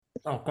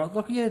Oh God,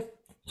 look at you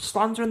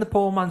slandering the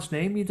poor man's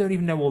name. You don't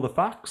even know all the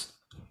facts.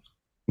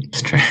 It's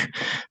true.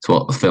 It's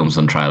what the films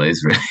on trial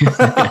is, really.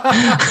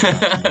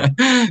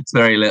 It's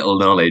very little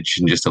knowledge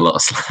and just a lot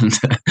of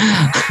slander.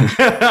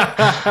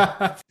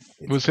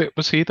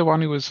 Was he the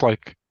one who was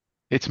like,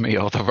 "It's me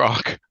or the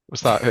Rock"?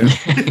 Was that him?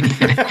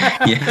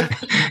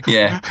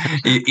 Yeah.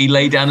 He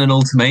laid down an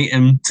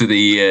ultimatum to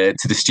the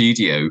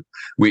studio,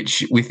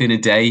 which within a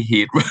day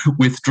he had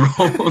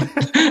withdrawn.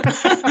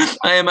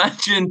 I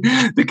imagine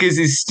because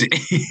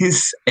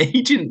his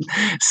agent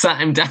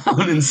sat him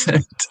down and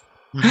said,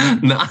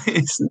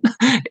 "Nice,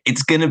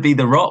 it's gonna be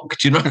the Rock."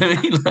 Do you know what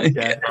I mean? Like,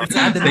 yeah, it's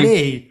either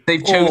me.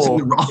 They've chosen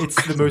the Rock.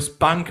 It's the most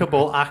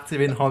bankable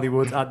actor in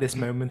Hollywood at this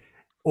moment,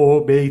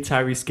 or me,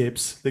 Tyrese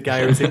Gibbs, the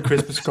guy who was in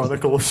Christmas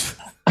Chronicles.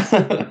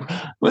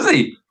 Was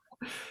he?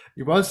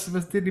 He was.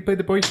 Did he play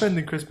the boyfriend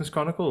in Christmas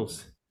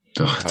Chronicles?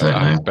 Oh, I don't know.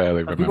 I barely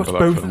Have you remember watched that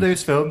both film. of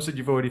those films and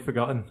you've already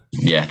forgotten?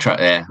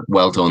 Yeah,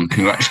 well done.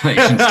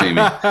 Congratulations to me.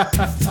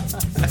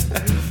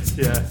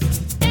 Yeah.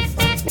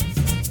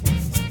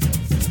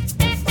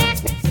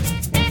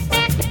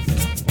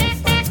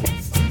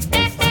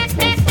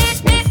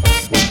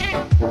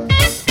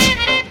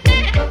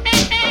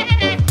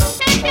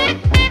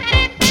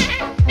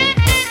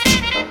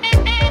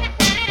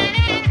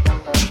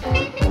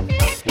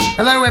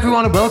 Hello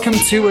everyone and welcome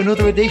to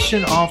another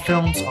edition of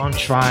Films on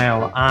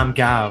Trial. I'm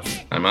Gav.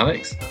 I'm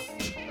Alex.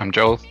 I'm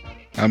Joel.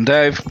 I'm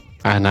Dave.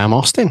 And I'm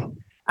Austin.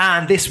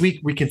 And this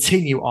week we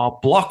continue our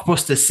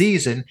blockbuster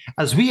season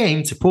as we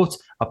aim to put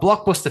a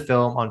blockbuster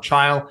film on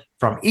trial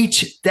from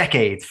each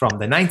decade, from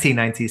the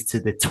 1990s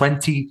to the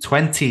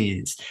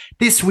 2020s.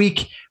 This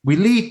week we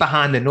leave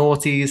behind the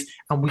noughties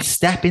and we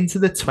step into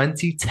the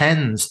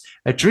 2010s,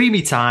 a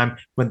dreamy time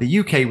when the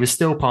UK was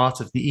still part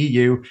of the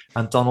EU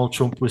and Donald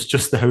Trump was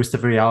just the host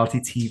of a reality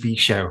TV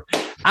show.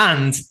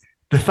 And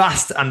the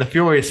Fast and the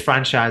Furious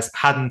franchise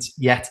hadn't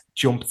yet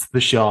jumped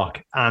the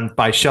shark. And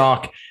by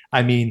shark,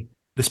 I mean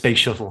the space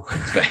shuttle.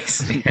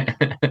 Space.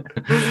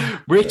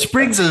 Which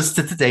brings us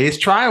to today's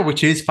trial,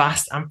 which is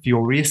Fast and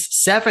Furious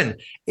 7.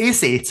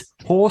 Is it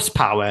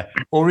horsepower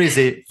or is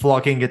it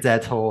flogging a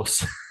dead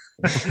horse?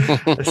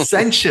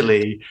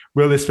 Essentially,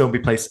 will this film be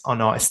placed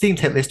on our esteemed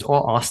hit list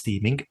or our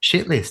steaming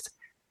shit list?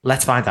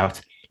 Let's find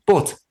out.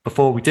 But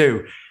before we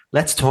do,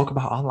 let's talk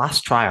about our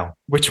last trial,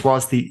 which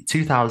was the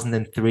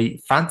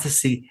 2003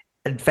 fantasy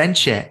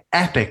adventure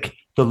epic,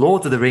 The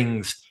Lord of the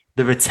Rings,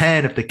 The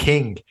Return of the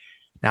King.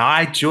 Now,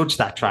 I judged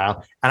that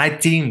trial and I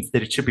deemed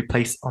that it should be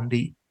placed on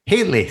the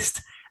hit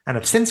list, and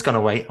I've since gone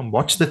away and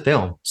watched the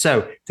film.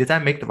 So, did I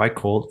make the right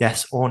call?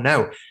 Yes or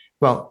no?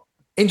 Well,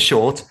 in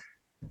short,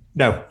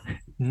 no.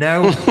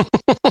 No,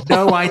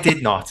 I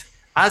did not.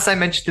 As I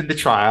mentioned in the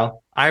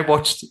trial, I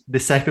watched the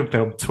second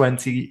film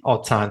 20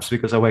 odd times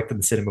because I worked in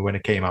the cinema when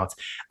it came out.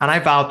 And I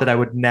vowed that I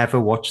would never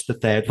watch the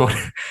third one.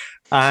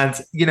 And,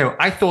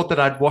 I thought that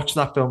I'd watched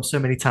that film so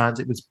many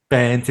times, it was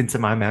burnt into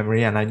my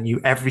memory and I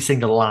knew every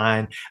single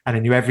line and I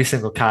knew every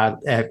single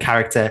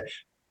character.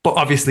 But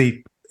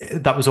obviously,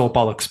 that was all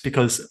bollocks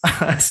because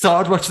I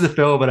started watching the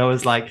film and I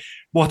was like,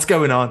 what's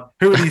going on?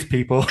 Who are these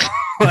people?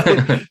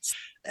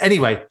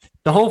 Anyway,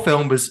 the whole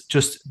film was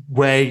just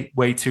way,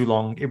 way too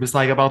long. It was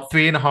like about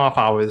 3.5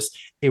 hours.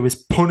 It was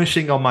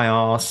punishing on my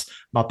arse,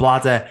 my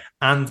bladder,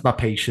 and my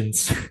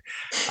patience.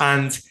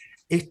 And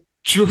it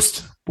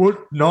just would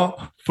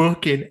not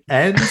fucking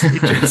end.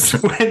 It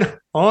just went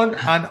on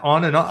and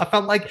on and on. I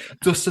felt like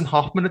Dustin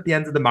Hoffman at the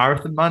end of the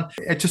marathon, man.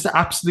 It's just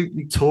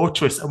absolutely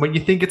torturous. And when you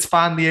think it's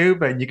finally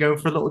over and you're going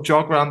for a little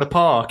jog around the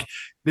park,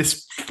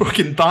 this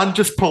fucking van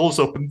just pulls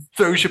up and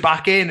throws you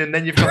back in, and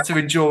then you've got to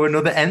endure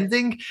another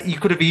ending. You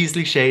could have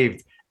easily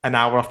shaved an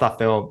hour off that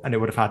film and it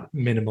would have had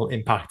minimal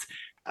impact.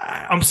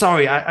 I'm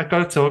sorry, I got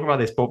to talk about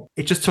this, but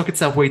it just took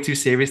itself way too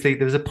seriously.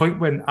 There was a point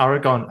when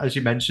Aragon, as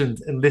you mentioned,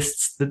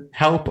 enlists the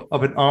help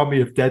of an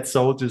army of dead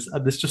soldiers,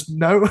 and there's just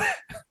no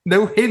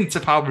hint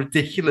of how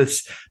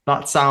ridiculous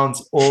that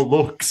sounds or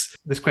looks.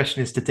 This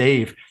question is to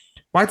Dave.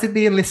 Why didn't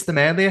he enlist them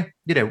earlier?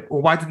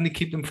 Or why didn't he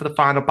keep them for the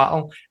final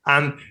battle?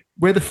 And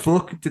where the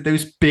fuck did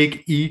those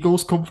big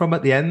eagles come from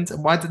at the end?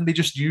 And why didn't they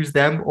just use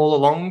them all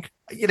along?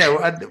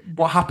 And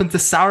what happened to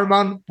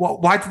Saruman?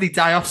 Why did he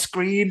die off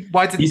screen?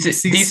 Why didn't you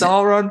see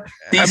Sauron?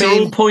 These are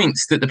all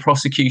points that the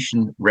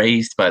prosecution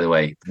raised, by the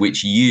way,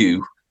 which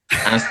you,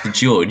 as the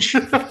judge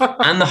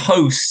and the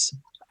hosts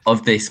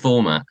of this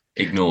format,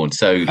 ignored.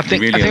 So I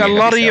think a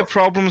lot of your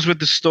problems with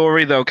the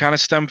story, though, kind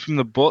of stem from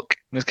the book.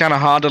 And it's kind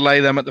of hard to lay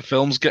them at the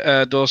film's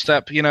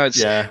doorstep.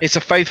 It's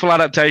a faithful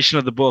adaptation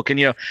of the book.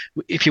 And,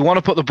 if you want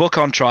to put the book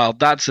on trial,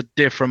 that's a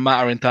different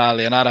matter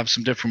entirely. And I'd have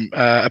some different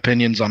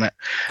opinions on it.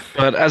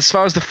 But as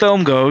far as the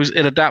film goes,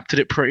 it adapted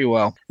it pretty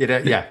well.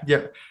 Yeah.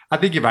 I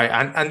think you're right.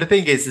 And the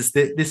thing is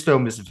that this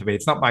film isn't for me.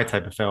 It's not my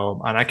type of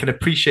film. And I can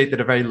appreciate that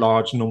a very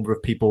large number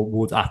of people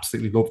would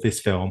absolutely love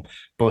this film.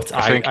 But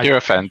I think you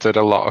offended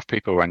a lot of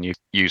people when you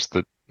used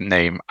the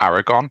name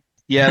Aragon.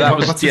 Yeah, that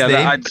was. What's his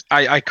Yeah, name?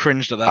 I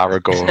cringed at that.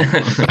 Aragorn.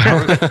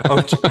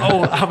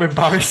 How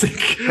embarrassing!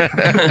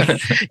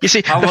 You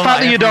see, the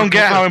fact that you don't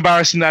get how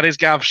embarrassing that is,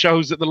 Gav,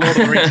 shows that the Lord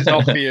of the Rings is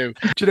not for you.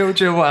 Do you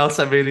know what else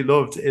I really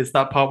loved is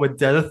that part when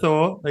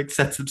Denethor like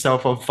sets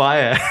himself on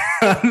fire,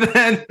 and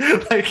then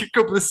like a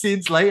couple of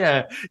scenes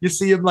later, you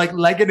see him like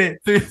legging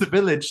it through the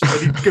village,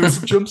 and he goes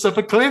and jumps off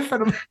a cliff,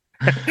 and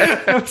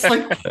I was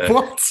like,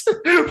 what?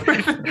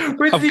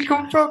 Where did he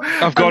come from?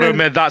 I've got to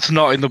admit, that's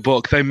not in the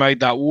book. They made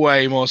that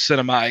way more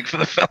cinematic for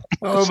the film.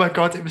 Oh my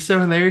God, it was so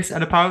hilarious.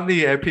 And apparently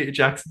Peter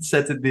Jackson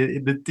said in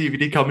the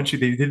DVD commentary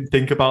that he didn't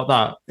think about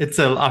that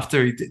until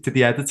after he did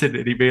the editing,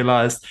 and he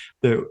realised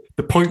the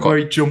point where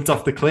he jumped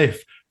off the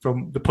cliff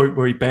from the point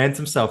where he burnt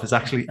himself is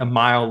actually a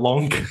mile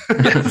long.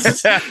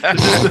 Just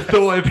the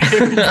thought of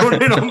him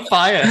running on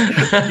fire.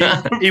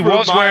 He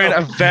was wearing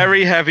a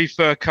very heavy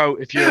fur coat,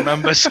 if you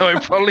remember, so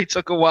it probably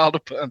took a while to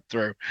put him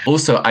through.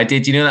 Also, I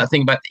did, you know that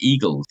thing about the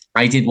Eagles?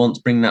 I did want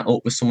to bring that up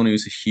with someone who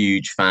was a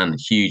huge fan of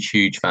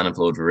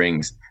Lord of the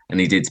Rings, and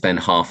he did spend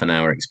half an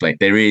hour explaining.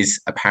 There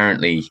is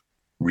apparently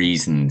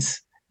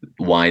reasons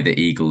why the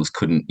Eagles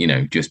couldn't,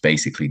 just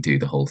basically do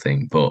the whole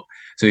thing. But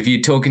so if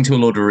you're talking to a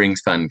Lord of the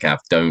Rings fan, Gav,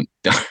 don't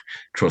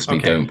trust me,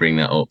 don't bring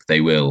that up.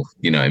 They will,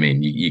 you know what I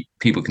mean?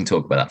 People can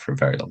talk about that for a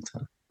very long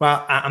time.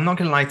 Well, I'm not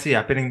going to lie to you.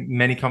 I've been in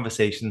many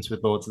conversations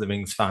with Lord of the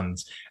Rings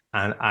fans,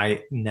 and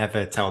I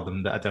never tell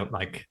them that I don't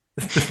like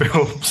the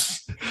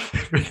films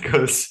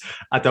because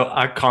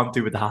I can't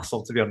do with the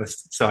hassle, to be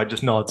honest. So I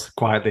just nod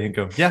quietly and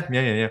go, yeah.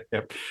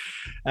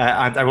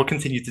 And I will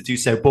continue to do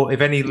so. But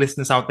if any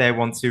listeners out there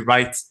want to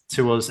write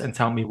to us and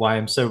tell me why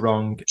I'm so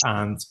wrong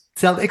and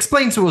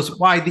explain to us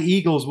why the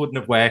Eagles wouldn't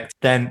have worked,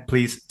 then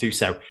please do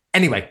so.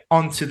 Anyway,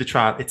 on to the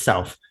trial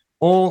itself.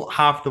 All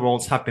half the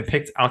roles have been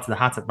picked out of the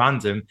hat at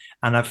random,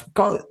 and I've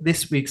got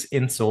this week's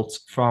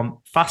insults from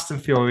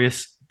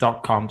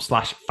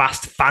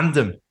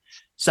fastandfurious.com/fastfandom.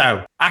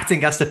 So,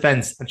 acting as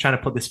defense and trying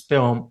to put this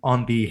film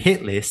on the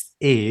hit list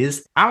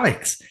is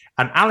Alex.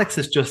 And Alex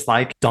is just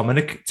like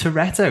Dominic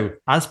Toretto,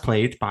 as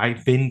played by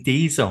Vin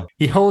Diesel.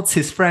 He holds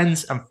his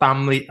friends and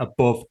family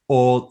above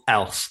all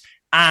else.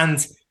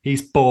 And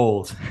he's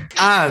bald.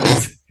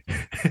 And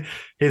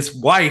his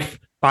wife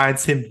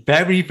finds him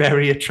very,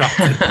 very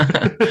attractive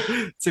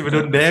to an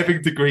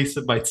unnerving degree,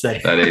 some might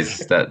say. That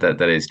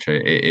is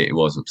true. It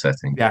was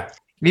upsetting. Yeah.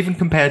 Even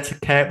compared to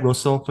Kurt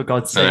Russell, for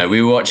God's sake. No,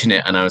 we were watching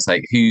it and I was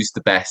like, who's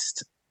the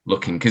best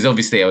looking? Because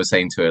obviously I was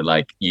saying to her,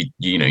 like,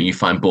 you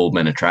find bald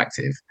men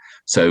attractive.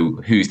 So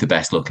who's the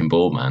best looking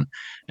bald man?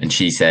 And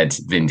she said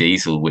Vin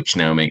Diesel, which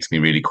now makes me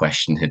really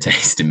question her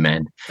taste in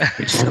men,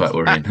 which is quite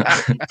worrying.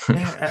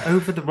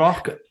 Over the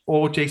Rock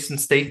or Jason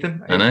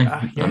Statham. I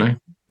know.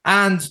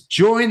 And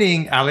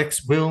joining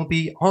Alex will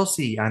be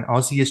Ozzy. And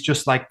Ozzy is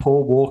just like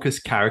Paul Walker's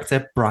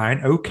character,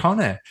 Brian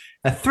O'Connor,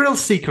 a thrill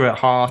seeker at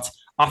heart,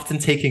 often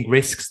taking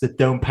risks that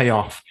don't pay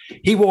off.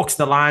 He walks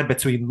the line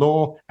between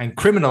law and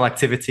criminal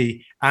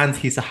activity, and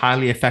he's a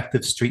highly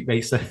effective street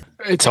racer.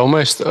 It's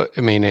almost,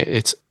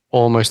 it's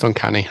almost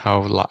uncanny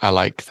how I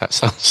like that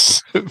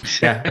sounds.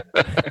 Yeah.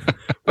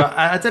 But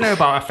I don't know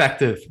about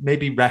effective,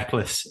 maybe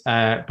reckless,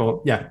 but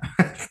yeah.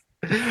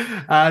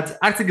 And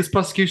acting as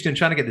prosecution and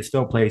trying to get this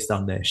film placed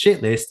on the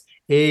shit list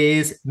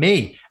is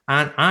me.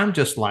 And I'm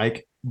just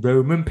like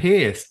Roman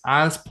Pierce,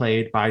 as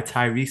played by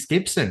Tyrese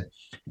Gibson.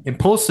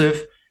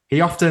 Impulsive, he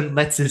often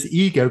lets his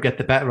ego get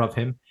the better of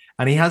him,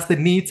 and he has the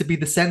need to be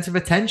the center of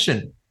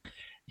attention.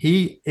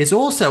 He is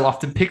also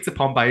often picked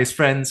upon by his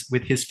friends,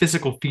 with his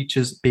physical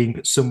features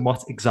being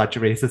somewhat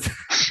exaggerated.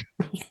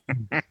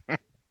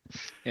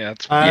 Yeah,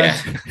 that's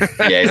yeah.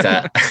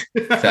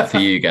 Is that for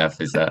you, Gav?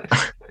 Is that?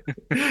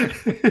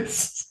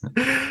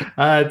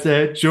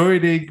 And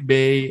joining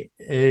me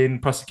in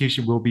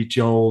prosecution will be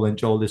Joel, and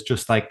Joel is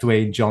just like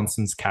Dwayne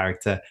Johnson's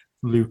character,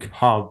 Luke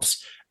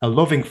Hobbs, a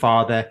loving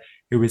father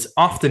who is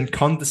often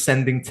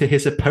condescending to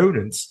his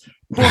opponents,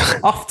 but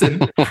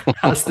often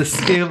has the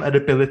skill and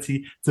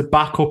ability to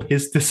back up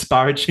his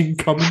disparaging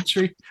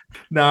commentary.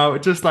 Now,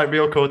 just like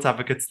real court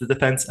advocates, the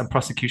defense and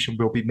prosecution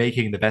will be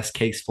making the best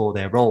case for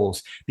their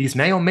roles. These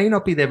may or may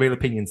not be their real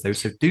opinions, though,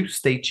 so do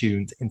stay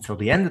tuned until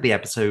the end of the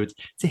episode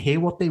to hear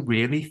what they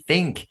really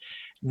think.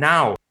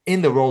 Now,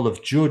 in the role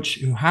of judge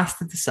who has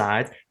to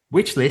decide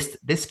which list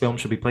this film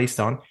should be placed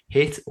on,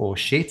 hit or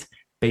shit,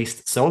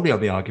 based solely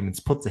on the arguments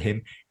put to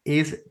him,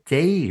 is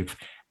Dave.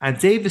 And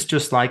Dave is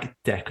just like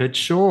Deckard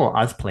Shaw,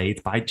 as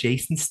played by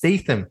Jason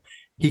Statham.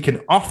 He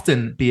can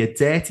often be a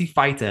dirty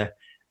fighter,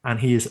 and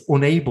he is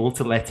unable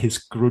to let his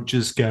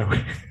grudges go.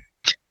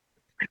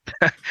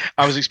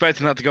 I was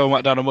expecting that to go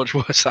down a much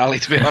worse alley,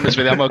 to be honest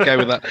with you. I'm okay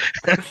with that.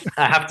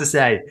 I have to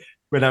say,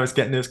 when I was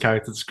getting those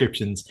character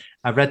descriptions,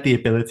 I read the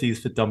abilities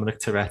for Dominic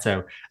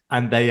Toretto,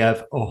 and they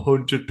have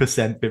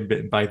 100% been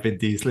written by Vin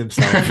Diesel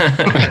himself.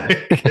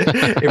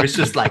 It was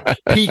just like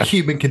peak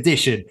human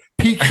condition,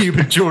 peak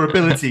human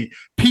durability,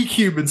 peak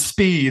human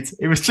speed.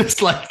 It was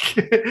just like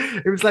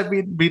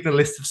reading a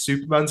list of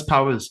Superman's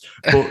powers,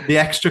 but the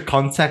extra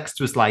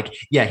context was like,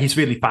 yeah, he's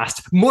really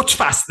fast, much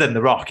faster than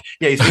The Rock.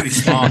 Yeah, he's really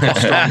smart and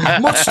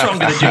strong, much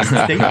stronger than Jason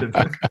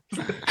Statham.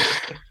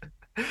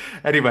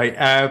 Anyway,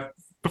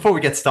 before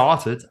we get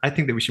started, I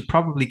think that we should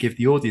probably give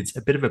the audience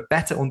a bit of a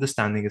better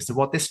understanding as to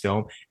what this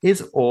film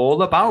is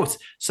all about.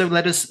 So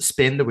let us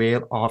spin the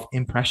wheel of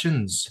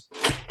impressions.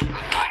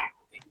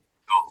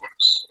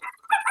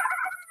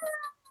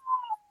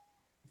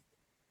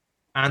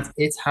 And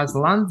it has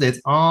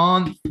landed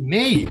on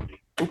me.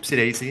 Oopsie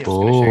daisy. I was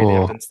going to show you the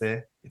evidence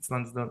there. It's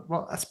landed on,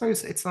 well, I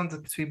suppose it's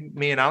landed between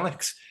me and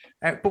Alex.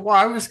 But what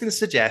I was going to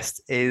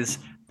suggest is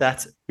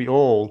that we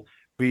all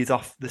read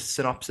off the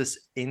synopsis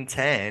in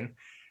turn,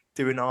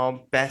 doing our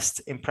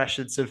best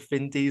impressions of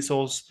Vin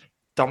Diesel's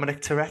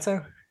Dominic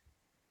Toretto.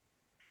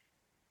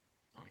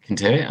 I can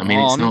do it. I mean,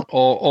 it's not...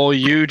 Or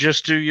you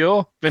just do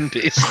your Vin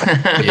Diesel.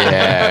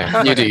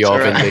 Yeah, you do your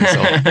Vin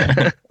Diesel.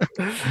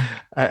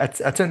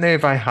 I don't know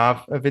if I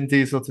have a Vin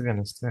Diesel, to be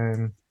honest.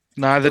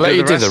 Neither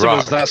do the rest of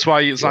us. That's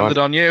why it's landed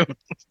on you.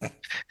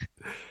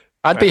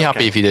 I'd be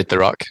happy if you did The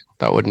Rock.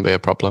 That wouldn't be a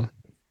problem.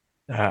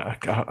 I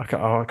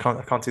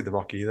can't do The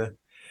Rock either.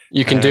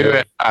 You can do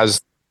it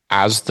as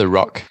The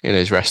Rock in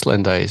his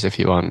wrestling days if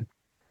you want.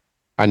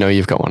 I know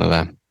you've got one of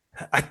them.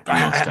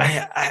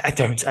 I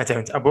don't.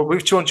 But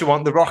which one do you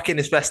want? The Rock in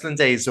his wrestling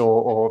days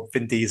or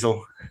Vin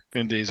Diesel?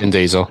 Vin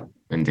Diesel.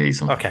 Vin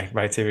Diesel. Okay,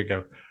 right, here we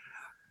go.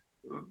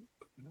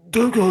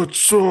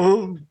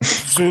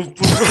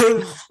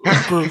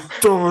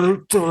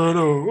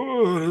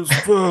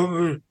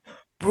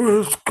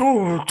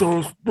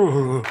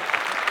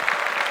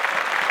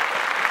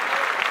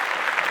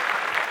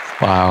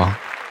 Wow.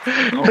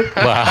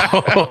 Wow.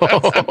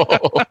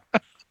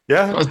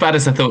 Yeah. Not as bad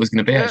as I thought it was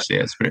going to be, actually.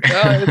 That's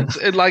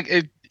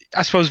pretty...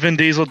 I suppose Vin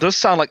Diesel does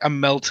sound like a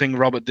melting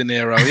Robert De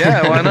Niro.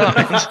 Yeah, why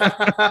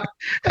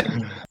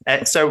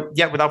not? So,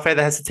 without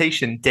further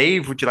hesitation,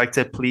 Dave, would you like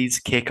to please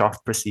kick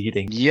off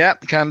proceedings?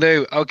 Yep, can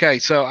do. Okay,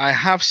 so I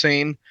have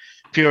seen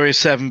Furious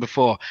 7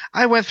 before.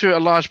 I went through a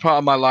large part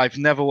of my life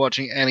never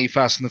watching any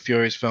Fast and the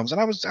Furious films,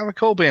 and I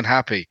recall being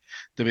happy,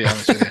 to be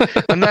honest with you.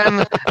 And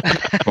then...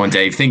 Come on,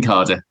 Dave, think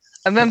harder.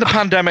 And then the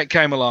pandemic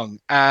came along,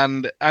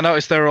 and I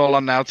noticed they were all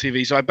on Now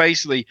TV. So I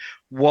basically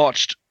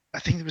watched, I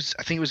think it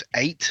was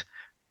 8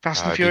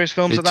 Fast and Furious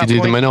films at that point. Did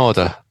you do them in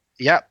order?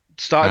 Yep.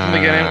 Started from the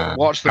beginning,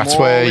 watched them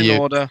all in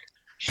order.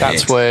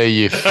 That's where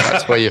you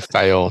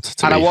failed.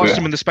 And I watched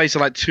them in the space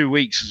of like 2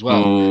 weeks as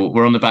well. Oh,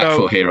 we're on the back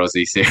foot here,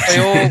 Ozzy.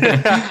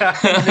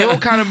 They all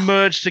kind of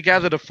merged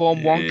together to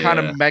form one kind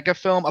of mega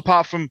film,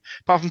 apart from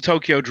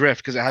Tokyo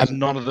Drift, because it has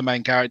none of the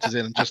main characters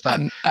in, and just that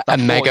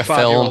mega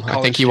film.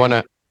 I think you want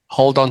to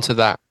hold on to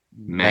that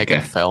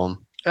mega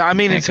film. I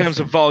mean, in terms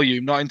of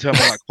volume, not in terms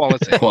of like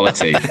quality.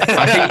 Quality.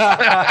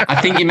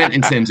 I think you meant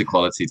in terms of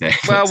quality, Dave.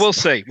 Well, we'll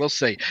see.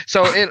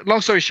 So,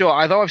 long story short,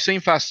 although I've seen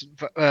Fast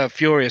and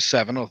Furious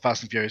 7,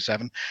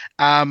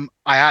 I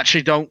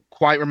actually don't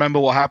quite remember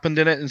what happened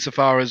in it,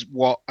 insofar as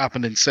what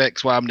happened in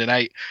 6, what happened in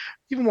 8,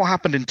 even what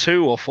happened in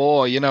 2 or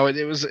 4. You know,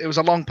 it was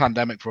a long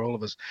pandemic for all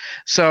of us.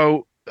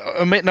 So,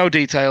 omit no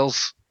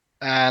details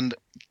and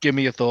give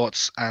me your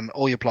thoughts and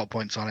all your plot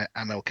points on it,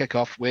 and I'll kick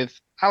off with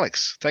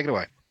Alex. Take it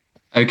away.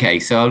 Okay,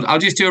 so I'll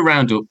just do a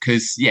roundup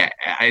because,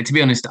 to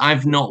be honest,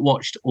 I've not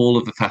watched all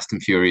of the Fast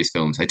and Furious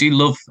films. I do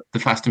love the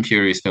Fast and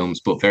Furious films,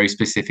 but very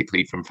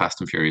specifically from Fast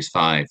and Furious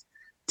 5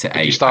 to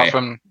 8. You start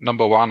from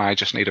number 1. I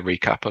just need a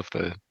recap of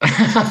the...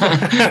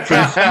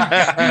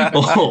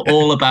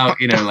 all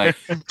about, like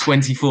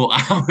 24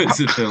 hours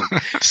of film.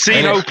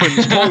 Scene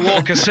opens, Paul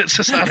Walker sits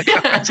aside a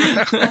car.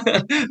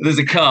 There's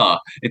a car.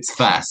 It's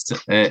fast.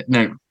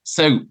 No.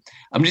 So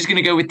I'm just going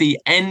to go with the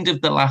end of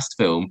the last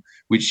film,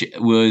 which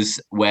was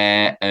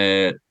where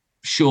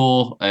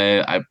Shaw,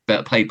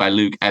 played by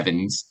Luke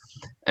Evans,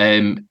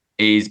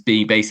 is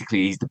being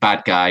basically, he's the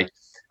bad guy.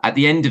 At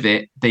the end of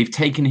it, they've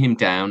taken him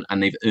down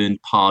and they've earned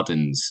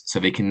pardons. So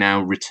they can now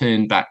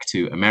return back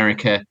to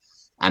America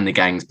and the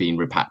gang's being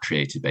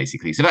repatriated,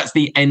 basically. So that's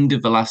the end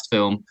of the last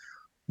film.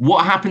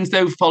 What happens,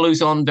 though,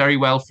 follows on very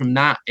well from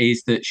that,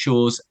 is that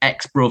Shaw's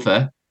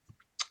ex-brother,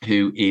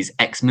 who is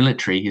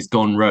ex-military, has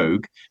gone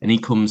rogue, and he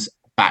comes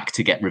back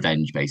to get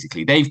revenge,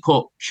 basically. They've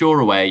put Shaw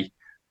away.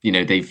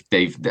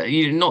 They've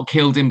not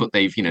killed him, but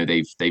they've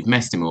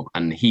messed him up,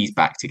 and he's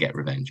back to get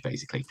revenge,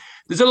 basically.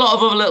 There's a lot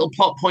of other little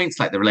plot points,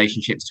 like the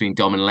relationship between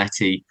Dom and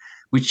Letty,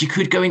 which you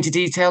could go into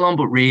detail on,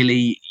 but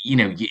really,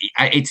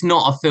 it's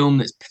not a film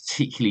that's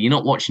particularly, you're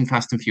not watching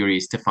Fast and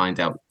Furious to find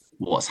out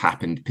what's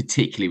happened,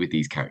 particularly with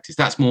these characters.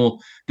 That's more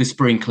the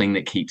sprinkling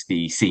that keeps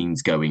the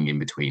scenes going in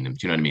between them. Do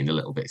you know what I mean? The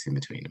little bits in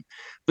between them.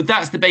 But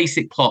that's the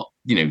basic plot,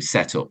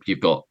 set up. You've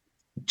got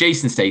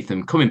Jason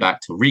Statham coming back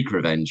to wreak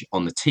revenge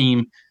on the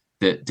team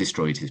that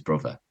destroyed his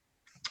brother.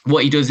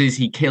 What he does is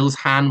he kills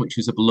Han, which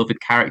was a beloved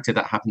character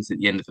that happens at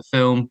the end of the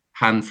film,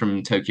 Han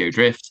from Tokyo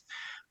Drift,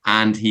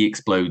 and he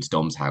explodes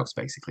Dom's house,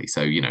 basically.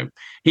 So,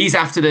 he's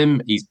after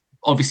them. He's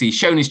obviously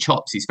shown his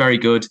chops. He's very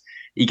good.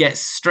 He gets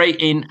straight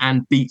in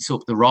and beats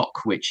up the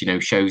Rock, which,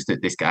 shows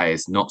that this guy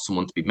is not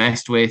someone to be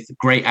messed with.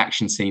 Great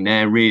action scene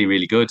there. Really,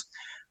 really good.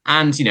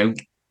 And,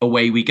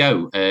 away we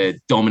go.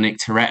 Dominic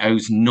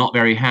Toretto's not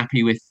very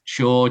happy with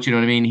Shaw. Do you know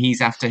what I mean?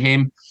 He's after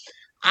him.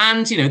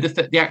 And,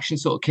 the action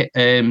sort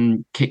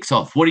of kicks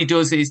off. What he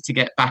does is to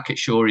get back at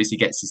Shaw is he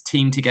gets his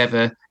team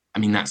together. I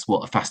mean, that's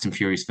what a Fast and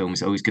Furious film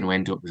is always going to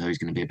end up. There's always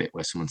going to be a bit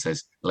where someone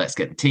says, let's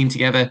get the team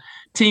together.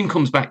 Team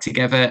comes back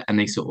together and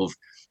they sort of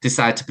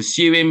decide to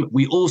pursue him.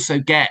 We also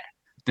get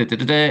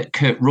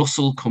Kurt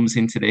Russell comes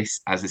into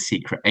this as a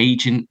secret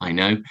agent, I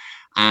know,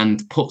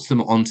 and puts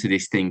them onto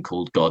this thing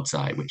called God's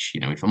Eye, which,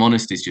 if I'm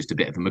honest, is just a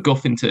bit of a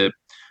MacGuffin to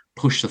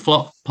push the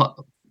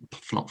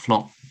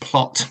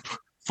plot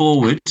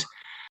forward.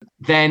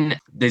 Then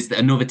there's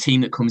another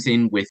team that comes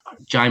in with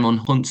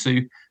Djimon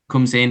Hounsou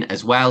comes in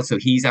as well. So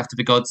he's after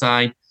the God's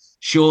Eye.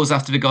 Shaw's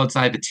after the God's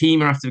Eye. The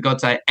team are after the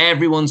God's Eye.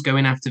 Everyone's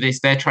going after this.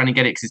 They're trying to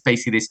get it because it's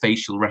basically this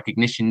facial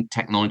recognition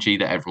technology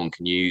that everyone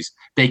can use.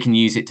 They can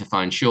use it to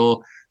find Shaw.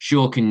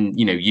 Shaw can,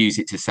 use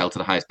it to sell to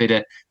the highest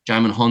bidder.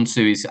 Djimon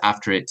Hounsou is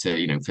after it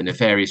to, for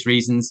nefarious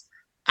reasons.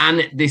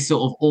 And this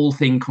sort of all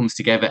thing comes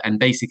together. And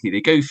basically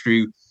they go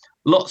through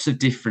lots of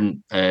different,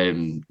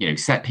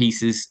 set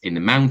pieces in the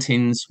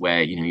mountains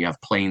where, you have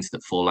planes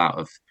that fall out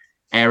of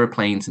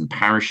aeroplanes and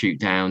parachute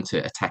down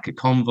to attack a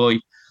convoy.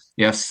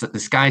 You have the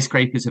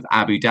skyscrapers of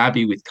Abu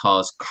Dhabi with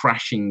cars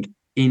crashing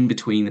in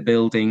between the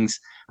buildings.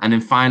 And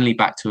then finally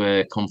back to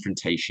a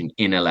confrontation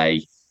in LA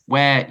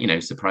where,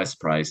 surprise,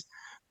 surprise,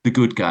 the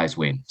good guys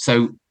win.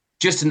 So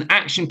just an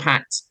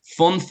action-packed,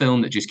 fun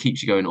film that just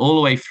keeps you going all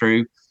the way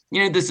through.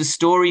 There's a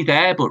story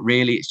there, but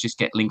really it's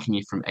just linking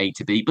you from A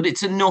to B. But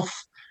it's enough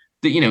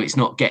that, it's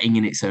not getting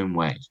in its own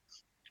way.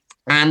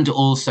 And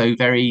also,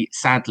 very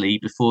sadly,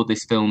 before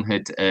this film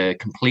had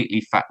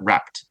completely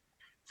wrapped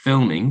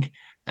filming,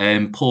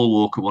 Paul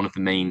Walker, one of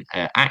the main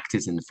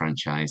actors in the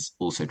franchise,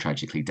 also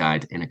tragically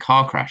died in a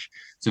car crash.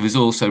 So there's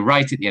also,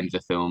 right at the end of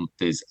the film,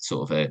 there's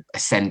sort of a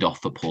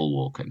send-off for Paul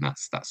Walker, and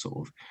that's that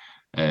sort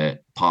of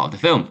part of the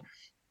film.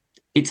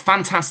 It's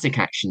fantastic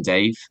action,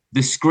 Dave.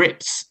 The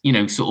script's,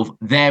 sort of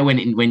there when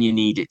you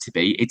need it to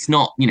be. It's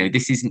not,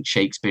 this isn't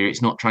Shakespeare.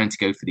 It's not trying to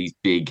go for these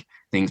big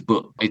things,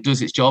 but it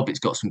does its job. It's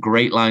got some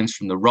great lines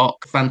from The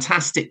Rock.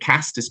 Fantastic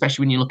cast,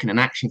 especially when you look at an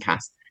action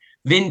cast.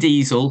 Vin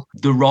Diesel,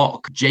 The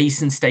Rock,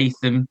 Jason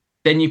Statham.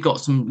 Then you've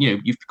got some,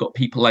 you've got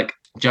people like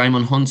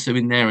Djimon Hounsou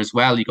in there as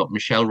well. You've got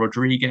Michelle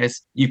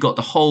Rodriguez. You've got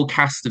the whole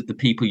cast of the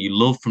people you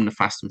love from the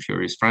Fast and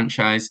Furious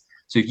franchise.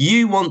 So if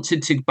you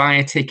wanted to buy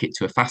a ticket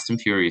to a Fast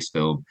and Furious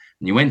film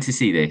and you went to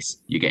see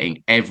this, you're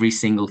getting every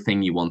single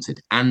thing you wanted.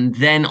 And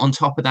then on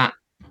top of that,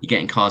 you're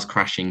getting cars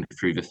crashing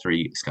through the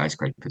 3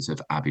 skyscrapers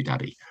of Abu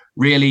Dhabi.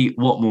 Really,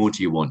 what more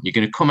do you want? You're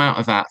going to come out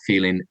of that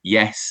feeling,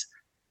 yes,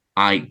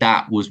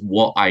 that was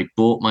what I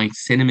bought my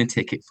cinema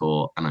ticket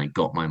for, and I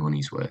got my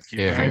money's worth.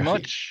 Yeah, very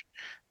much.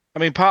 I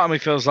mean, part of me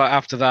feels like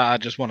after that, I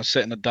just want to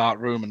sit in a dark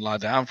room and lie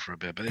down for a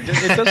bit. But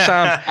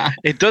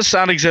it does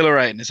sound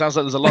exhilarating. It sounds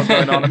like there's a lot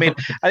going on. I mean,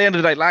 at the end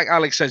of the day, like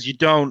Alex says, you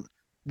don't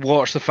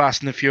watch the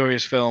Fast and the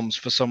Furious films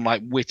for some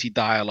witty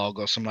dialogue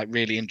or some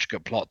really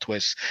intricate plot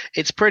twists.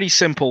 It's pretty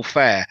simple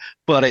fare,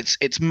 but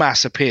it's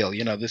mass appeal.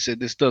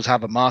 This does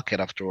have a market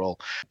after all.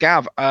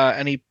 Gav,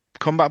 any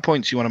comeback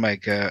points you want to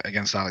make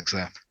against Alex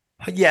there?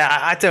 Yeah,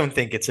 I don't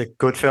think it's a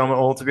good film at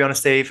all, to be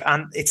honest, Dave.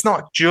 And it's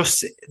not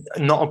just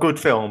not a good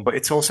film, but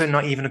it's also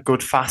not even a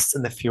good Fast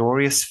and the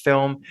Furious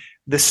film.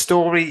 The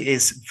story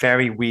is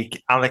very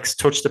weak. Alex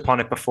touched upon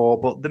it before,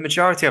 but the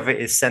majority of it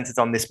is centered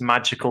on this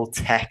magical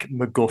tech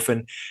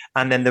MacGuffin.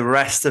 And then the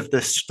rest of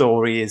the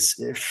story is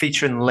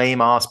featuring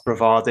lame-ass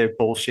bravado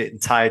bullshit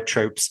and tired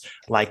tropes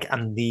like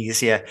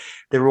amnesia.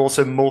 There are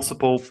also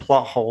multiple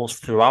plot holes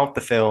throughout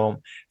the film.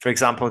 For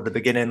example, at the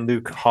beginning,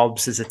 Luke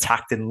Hobbs is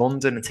attacked in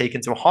London and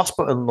taken to a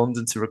hospital in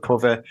London to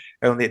recover,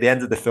 only at the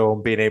end of the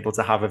film being able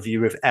to have a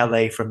view of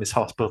LA from his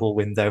hospital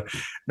window.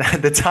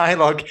 The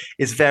dialogue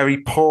is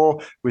very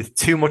poor, with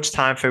too much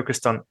time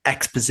focused on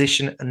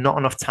exposition and not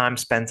enough time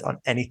spent on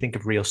anything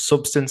of real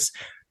substance.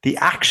 The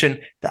action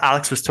that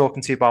Alex was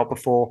talking to you about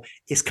before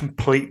is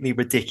completely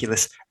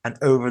ridiculous and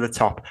over the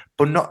top,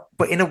 but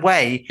in a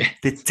way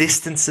that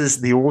distances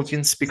the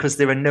audience because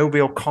there are no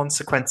real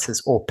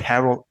consequences or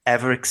peril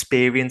ever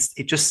experienced.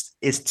 It just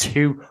is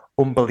too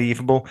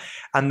unbelievable.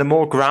 And the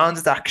more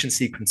grounded action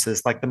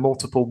sequences, like the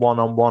multiple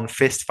one-on-one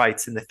fist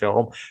fights in the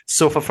film,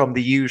 suffer from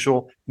the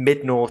usual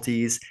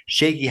mid-noughties,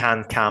 shaky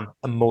hand cam,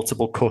 and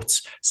multiple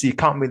cuts. So you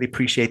can't really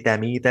appreciate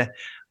them either.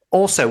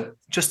 Also,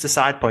 just a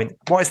side point,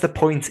 what is the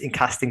point in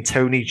casting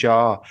Tony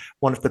Jaa,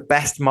 one of the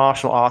best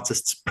martial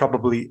artists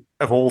probably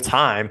of all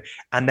time,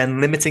 and then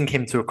limiting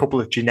him to a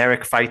couple of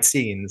generic fight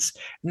scenes,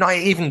 not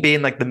even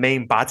being the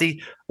main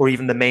baddie or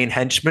even the main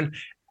henchman,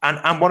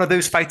 and one of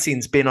those fight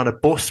scenes being on a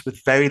bus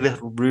with very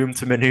little room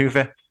to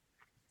maneuver?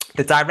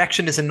 The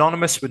direction is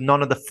anonymous with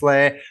none of the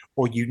flair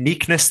or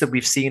uniqueness that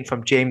we've seen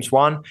from James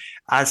Wan,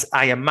 as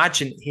I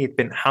imagine he had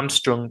been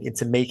hamstrung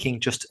into making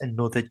just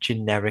another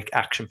generic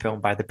action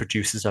film by the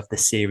producers of the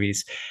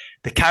series.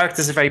 The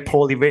characters are very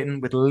poorly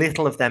written, with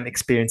little of them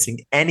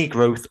experiencing any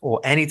growth or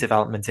any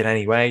development in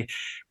any way.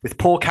 With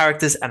poor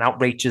characters and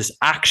outrageous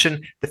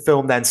action, the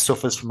film then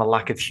suffers from a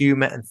lack of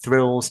humor and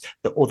thrills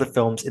that other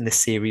films in the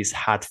series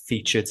had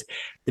featured.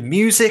 The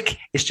music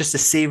is just a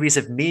series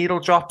of needle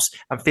drops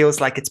and feels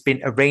like it's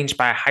been arranged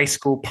by a high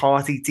school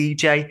party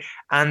DJ.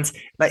 And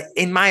like,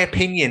 in my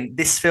opinion,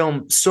 this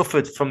film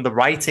suffered from the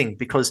writing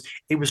because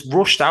it was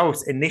rushed out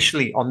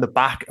initially on the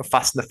back of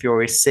Fast and the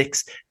Furious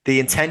 6. The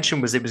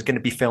intention was it was going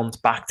to be filmed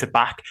back to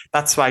back.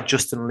 That's why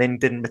Justin Lin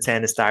didn't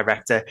return as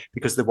director,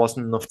 because there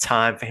wasn't enough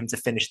time for him to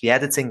finish the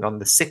editing on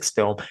the 6th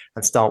film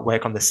and start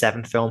work on the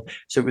 7th film.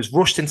 So it was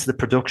rushed into the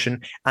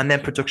production, and then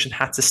production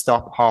had to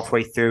stop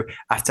halfway through,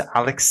 after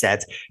Alex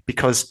said,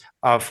 because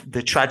of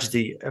the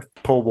tragedy of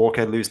Paul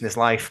Walker losing his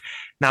life.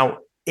 Now,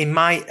 in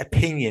my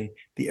opinion,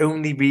 the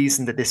only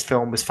reason that this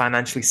film was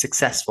financially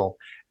successful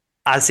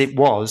as it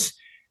was,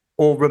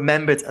 or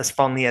remembered as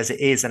fondly as it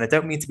is, and I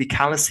don't mean to be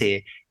callous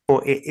here,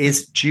 but it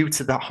is due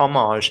to the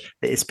homage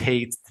that is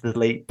paid to the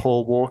late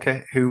Paul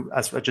Walker, who,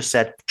 as I just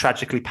said,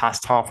 tragically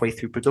passed halfway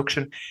through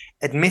production.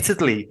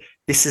 Admittedly,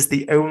 this is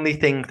the only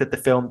thing that the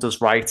film does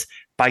right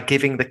by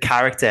giving the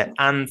character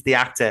and the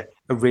actor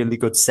a really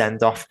good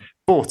send-off.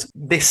 But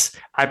this,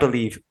 I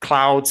believe,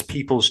 clouds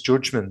people's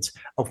judgment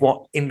of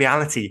what, in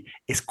reality,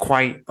 is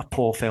quite a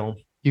poor film.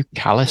 You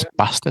callous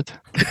bastard.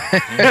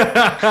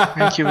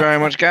 Thank you very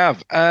much,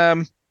 Gav.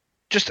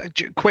 Just a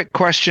quick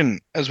question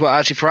as well,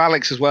 actually, for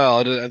Alex as well.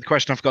 A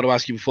question I forgot to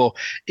ask you before.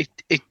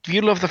 If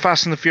you love the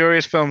Fast and the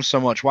Furious films so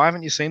much, why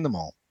haven't you seen them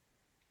all?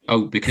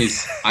 Oh,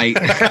 because I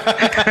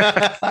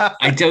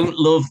don't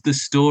love the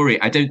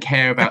story. I don't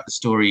care about the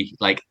story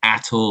like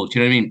at all. Do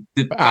you know what I mean?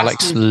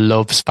 Alex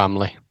loves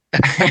family.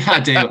 I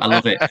do. I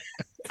love it.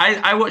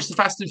 I watched the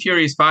Fast and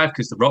Furious 5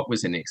 because The Rock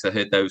was in it, because I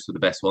heard those were the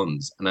best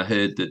ones, and I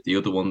heard that the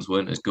other ones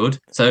weren't as good.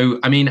 So,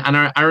 I mean, and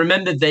I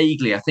remember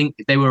vaguely, I think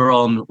they were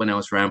on when I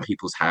was around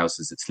people's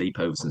houses at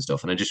sleepovers and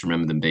stuff, and I just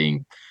remember them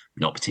being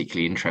not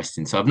particularly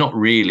interesting. So I've not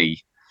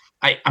really,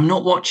 I'm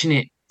not watching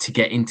it to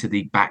get into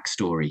the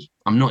backstory.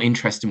 I'm not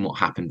interested in what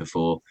happened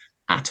before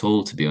at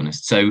all, to be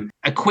honest. So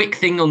a quick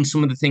thing on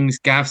some of the things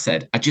Gav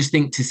said. I just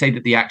think to say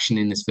that the action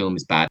in this film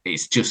is bad,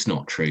 it's just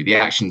not true. The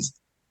action's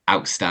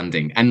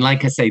outstanding. And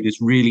like I say, there's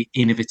really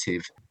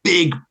innovative,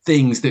 big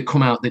things that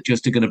come out that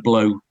just are going to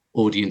blow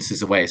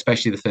audiences away,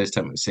 especially the first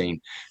time we've seen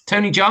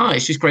Tony Jaa.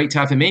 It's just great to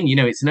have him in. You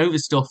know, it's an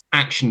overstuffed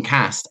action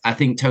cast. I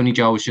think Tony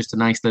Jaa was just a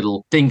nice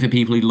little thing for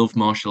people who love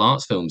martial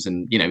arts films,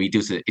 and you know, he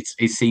does it.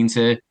 His scenes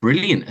are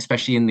brilliant,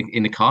 especially in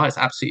the car. It's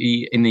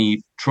absolutely, in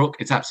the truck,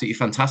 it's absolutely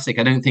fantastic.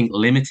 I don't think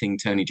limiting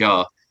Tony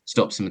Jaa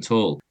stops him at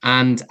all.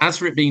 And as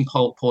for it being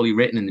poorly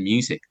written in the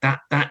music,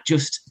 that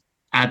just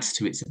adds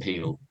to its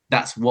appeal.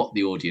 That's what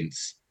the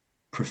audience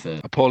prefer.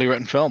 A poorly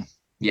written film.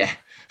 Yeah.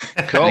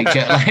 Cool.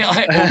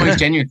 like almost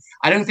genuine.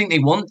 I don't think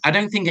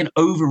an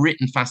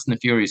overwritten Fast and the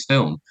Furious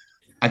film,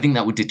 I think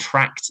that would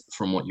detract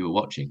from what you were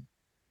watching.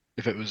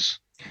 If it was,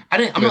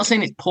 I'm not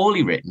saying it's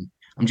poorly written.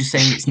 I'm just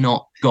saying it's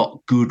not got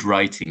good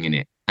writing in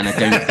it. And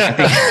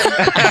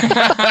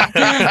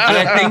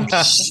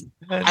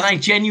I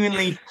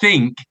genuinely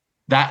think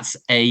that's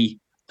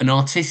an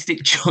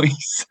artistic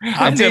choice.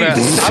 I'm gonna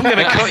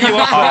cut you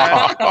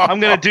off there. I'm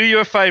gonna do you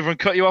a favor and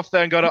cut you off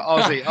there and go to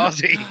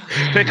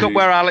Ozzy. Pick up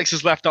where Alex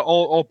has left,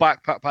 or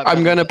backpack.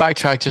 I'm gonna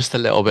backtrack just a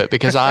little bit,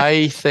 because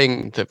I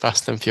think that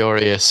Fast and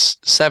Furious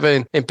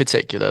 7 in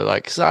particular,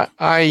 like, 'cause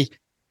I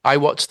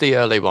watched the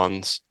early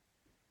ones,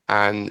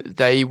 and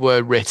they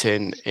were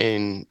written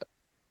in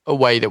a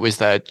way that was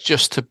there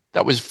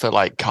that was for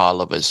like car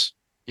lovers.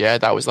 Yeah,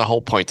 that was the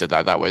whole point of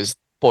that. That was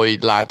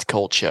lad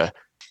culture.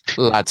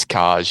 Lads'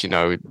 cars, you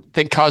know,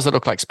 think cars that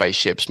look like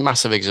spaceships,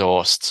 massive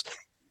exhausts,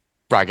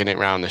 dragging it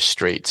around the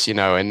streets, you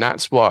know, and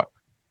that's what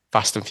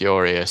Fast and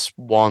Furious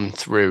 1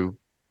 through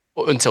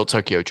until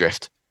Tokyo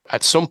Drift.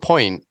 At some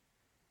point,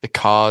 the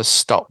cars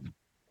stop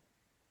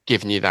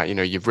giving you that, you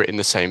know, you've written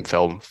the same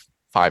film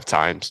 5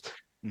 times.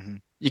 Mm-hmm.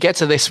 You get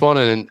to this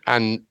one,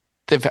 and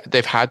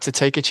they've had to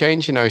take a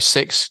change. You know,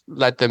 6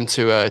 led them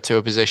to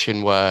a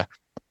position where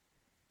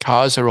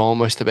cars are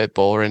almost a bit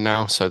boring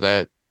now, so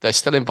they're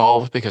still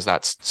involved because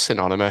that's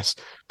synonymous,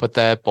 but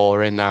they're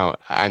boring now.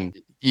 And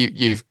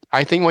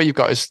I think what you've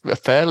got is a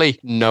fairly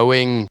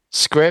knowing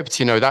script.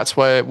 You know, that's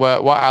where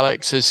what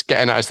Alex is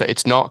getting at is that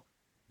it's not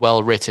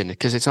well written,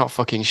 because it's not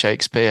fucking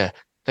Shakespeare.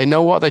 They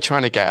know what they're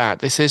trying to get at.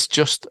 This is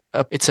just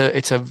it's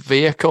a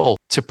vehicle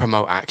to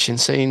promote action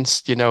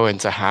scenes, you know, and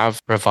to have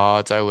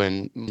bravado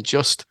and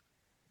just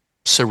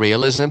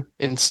surrealism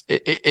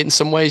in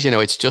some ways. You know,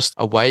 it's just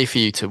a way for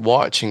you to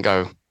watch and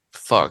go,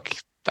 fuck,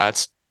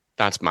 that's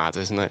mad,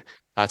 isn't it?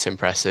 That's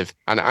impressive.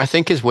 And I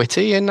think is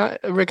witty in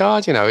that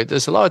regard. You know,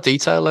 there's a lot of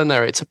detail in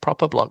there. It's a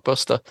proper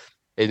blockbuster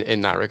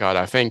in that regard.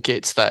 I think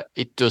it's that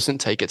it doesn't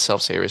take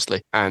itself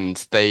seriously,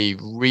 and they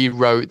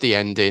rewrote the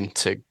ending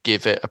to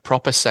give it a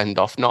proper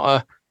send-off,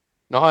 not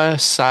not a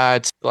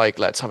sad, like,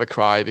 let's have a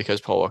cry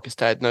because Paul Walker's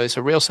dead. No, it's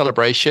a real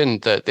celebration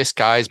that this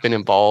guy's been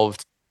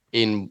involved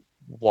in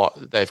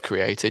what they've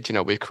created.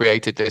 We've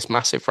created this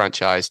massive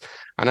franchise,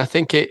 and I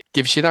think it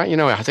gives you that.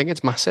 I think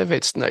it's massive.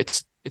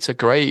 It's a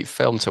great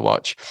film to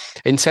watch.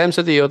 In terms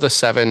of the other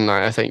 7,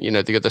 I think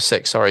the other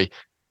 6. Sorry,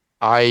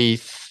 I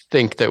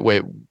think that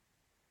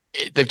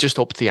they've just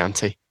upped the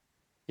ante.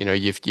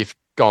 You've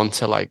gone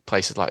to like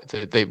places like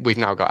we've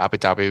now got Abu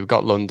Dhabi, we've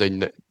got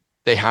London.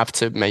 They have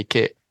to make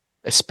it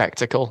a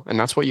spectacle, and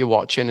that's what you're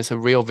watching. It's a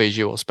real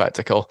visual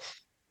spectacle,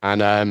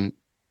 and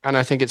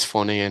I think it's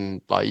funny.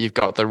 And like, you've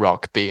got The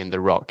Rock being The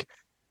Rock.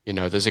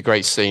 There's a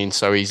great scene.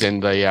 So he's in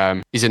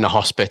the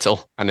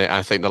hospital, and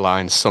I think the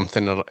line's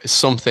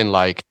something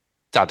like,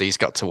 "Daddy's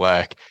got to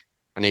work,"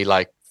 and he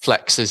like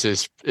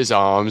flexes his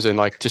arms and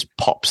like just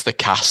pops the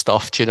cast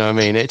off. Do you know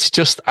what I mean? It's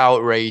just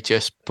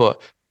outrageous,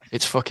 but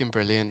it's fucking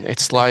brilliant.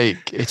 It's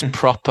like, it's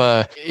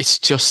proper. It's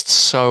just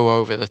so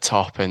over the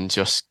top, and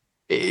just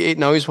it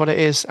knows what it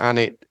is, and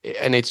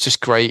it's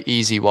just great,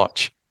 easy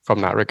watch from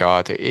that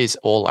regard. It is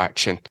all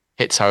action.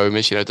 Hits home.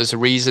 There's a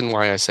reason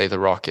why I say The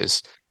Rock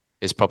is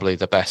probably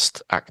the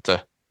best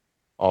actor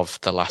of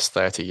the last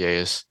 30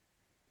 years,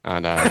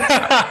 and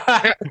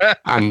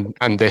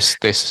and this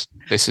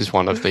is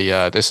one of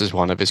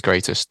his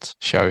greatest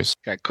shows.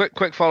 Okay,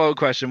 quick follow-up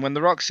question: when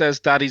The Rock says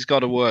 "Daddy's got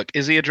to work,"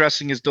 is he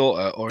addressing his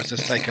daughter, or is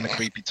this taking a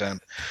creepy turn?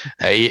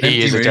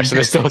 He is addressing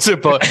his daughter,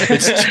 but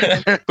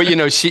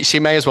she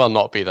may as well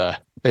not be there.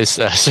 Okay.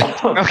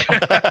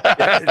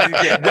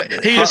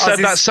 He just said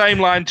that same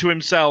line to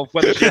himself,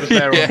 whether she was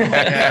there or not.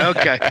 Yeah,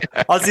 okay.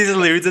 Ozzy's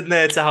alluded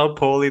there to how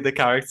poorly the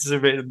characters are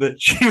written, that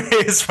she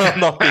may as well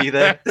not be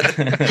there.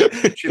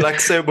 She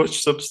lacks so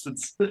much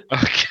substance.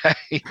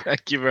 Okay,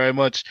 thank you very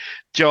much.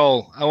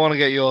 Joel, I want to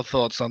get your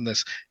thoughts on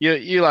this.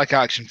 You like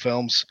action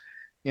films.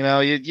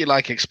 You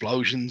like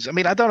explosions. I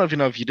mean, I don't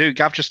know if you do.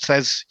 Gav just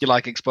says you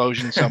like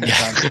explosions so many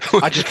times.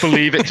 I just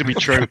believe it to be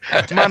true.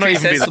 It might not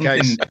even be the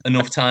case.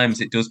 Enough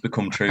times, it does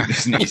become true,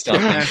 doesn't it?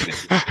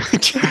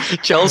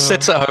 Joel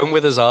sits at home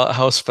with his art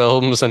house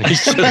films, and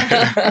he's just...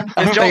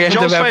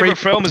 Joel's favourite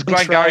film is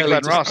Glengarry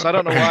Glen Ross. I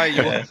don't know why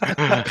you...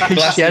 He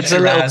sheds a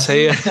little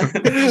tear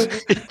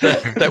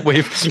that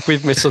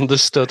we've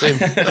misunderstood him.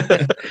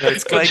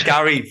 It's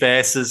Glengarry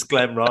versus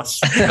Glen Ross.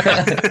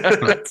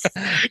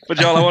 But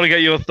Joel, I want to get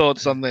your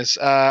thoughts on this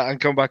and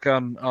come back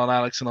on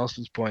Alex and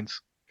Austin's points.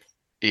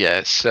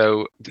 Yeah,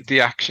 so the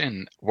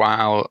action,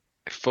 while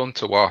fun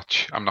to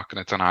watch, I'm not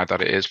going to deny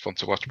that it is fun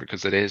to watch,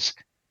 because it is.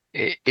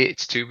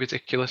 It's too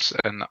ridiculous,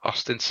 and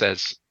Austin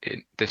says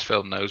this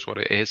film knows what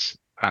it is,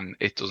 and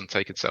it doesn't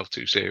take itself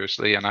too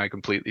seriously, and I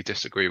completely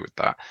disagree with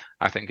that.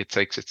 I think it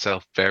takes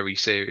itself very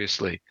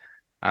seriously,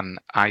 and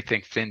I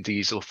think Vin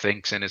Diesel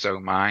thinks in his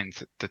own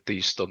mind that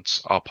these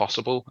stunts are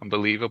possible and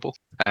believable.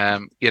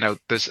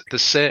 There's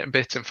certain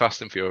bits in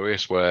Fast and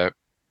Furious where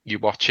you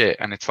watch it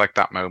and it's like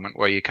that moment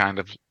where you kind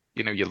of,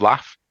 you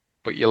laugh,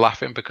 but you're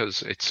laughing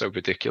because it's so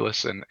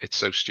ridiculous and it's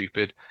so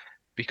stupid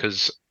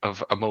because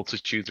of a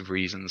multitude of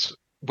reasons.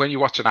 When you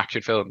watch an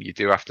action film, you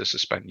do have to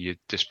suspend your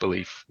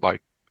disbelief,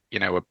 like,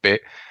 a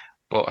bit.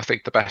 But I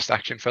think the best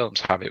action films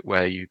have it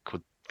where you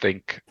could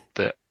think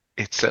that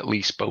it's at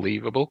least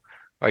believable.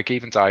 Like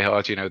even Die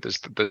Hard, there's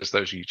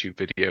those YouTube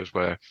videos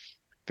where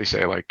they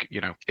say, like,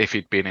 if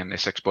he'd been in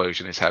this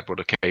explosion, his head would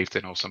have caved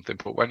in or something.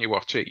 But when you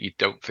watch it, you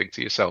don't think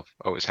to yourself,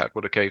 oh, his head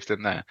would have caved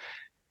in there,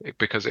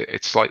 because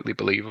it's slightly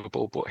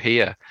believable. But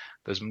here,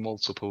 there's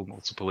multiple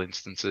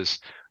instances.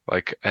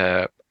 Like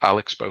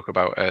Alex spoke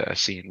about a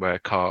scene where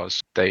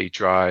cars, they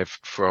drive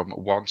from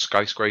one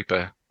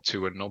skyscraper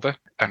to another,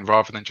 and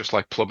rather than just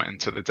like plummeting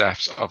to the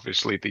depths,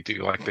 obviously they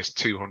do like this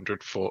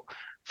 200-foot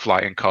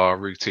flying car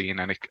routine,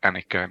 and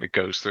it kind of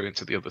goes through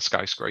into the other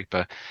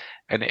skyscraper,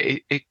 and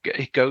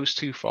it goes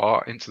too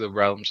far into the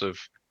realms of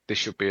this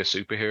should be a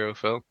superhero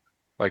film.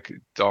 Like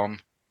Dom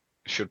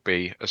should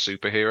be a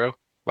superhero,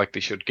 like they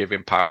should give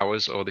him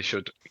powers, or they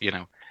should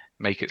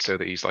make it so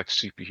that he's like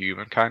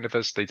superhuman, kind of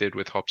as they did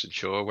with Hobbs and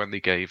Shaw when they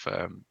gave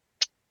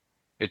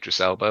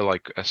Idris Elba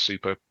like a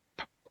super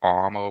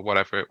arm or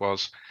whatever it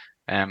was.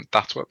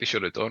 That's what they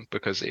should have done,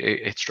 because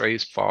it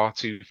strays far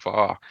too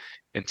far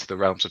into the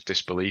realms of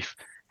disbelief,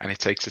 and it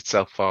takes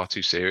itself far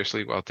too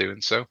seriously while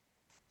doing so.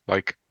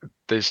 Like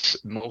there's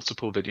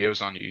multiple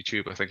videos on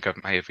YouTube, I think I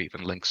may have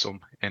even linked some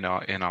in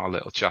our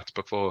little chats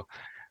before,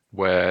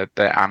 where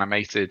they're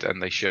animated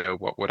and they show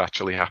what would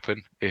actually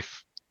happen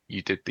if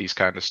you did these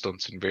kind of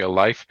stunts in real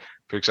life.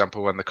 For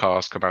example, when the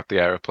cars come out the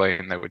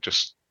aeroplane, they would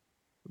just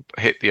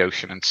hit the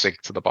ocean and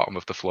sink to the bottom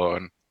of the floor,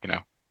 and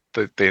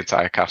the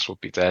entire cast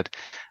would be dead.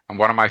 And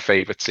one of my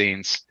favorite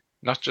scenes,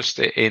 not just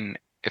in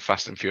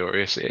Fast and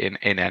Furious, in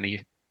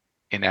any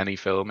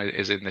film,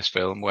 is in this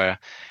film, where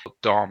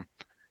Dom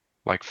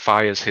like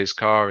fires his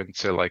car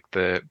into like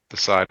the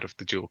side of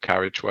the dual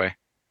carriageway,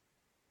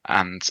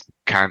 and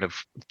kind of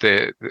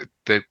the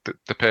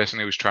person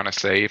who was trying to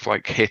save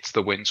like hits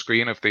the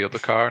windscreen of the other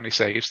car and he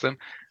saves them.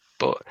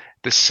 But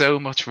there's so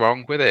much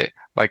wrong with it.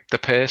 Like the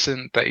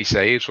person that he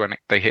saves when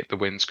they hit the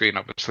windscreen,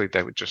 obviously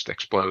they would just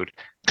explode.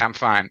 I'm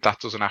fine, that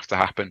doesn't have to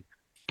happen.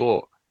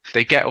 But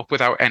they get up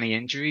without any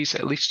injuries.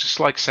 At least just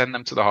like send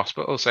them to the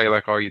hospital. Say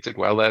like, oh, you did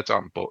well there,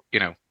 Dom. But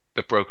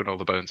they've broken all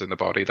the bones in the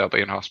body. They'll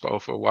be in hospital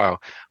for a while.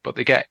 But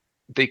they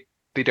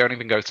don't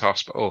even go to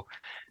hospital.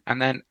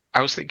 And then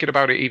I was thinking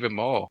about it even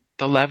more.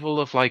 The level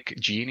of like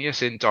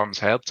genius in Dom's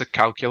head to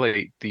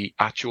calculate the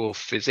actual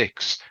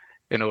physics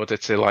in order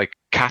to like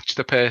catch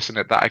the person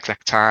at that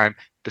exact time,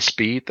 the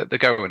speed that they're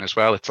going as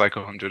well. It's like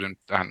 120,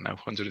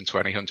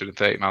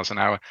 130 miles an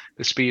hour.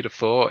 The speed of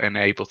thought and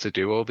able to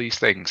do all these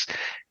things.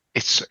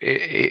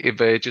 It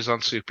verges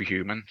on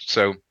superhuman.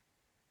 So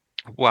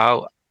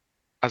while,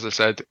 as I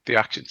said, the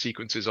action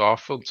sequences are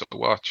fun to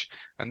watch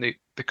and the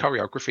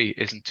choreography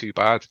isn't too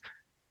bad,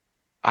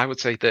 I would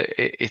say that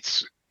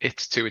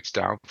it's to its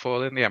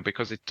downfall in the end,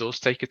 because it does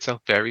take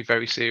itself very,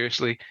 very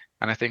seriously.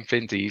 And I think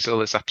Vin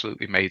Diesel is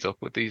absolutely made up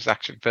with these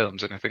action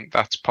films. And I think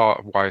that's part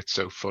of why it's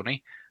so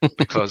funny,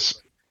 because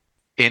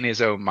in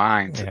his own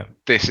mind,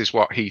 this is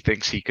what he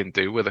thinks he can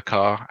do with a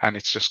car. And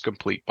it's just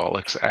complete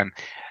bollocks. And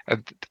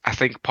I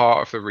think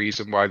part of the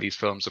reason why these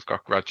films have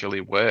got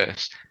gradually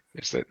worse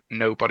is that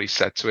nobody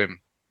said to him,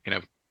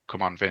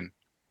 come on, Vin,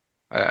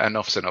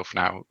 enough's enough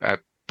now.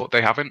 But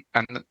they haven't.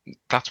 And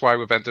that's why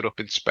we've ended up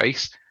in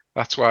space.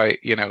 That's why,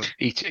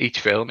 each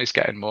film is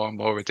getting more and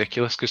more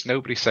ridiculous, because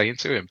nobody's saying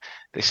to him,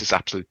 this is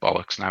absolute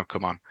bollocks now,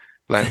 come on.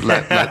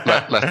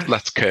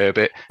 Let's curb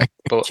it.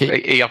 But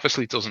he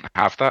obviously doesn't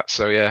have that.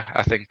 So, yeah,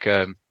 I think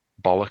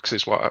bollocks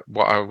is what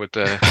I would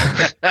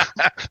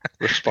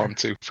respond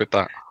to with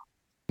that.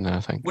 No,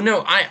 thank you. Well,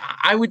 no,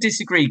 I would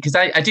disagree, because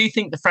I do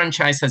think the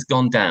franchise has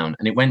gone down,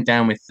 and it went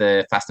down with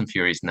Fast and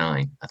Furious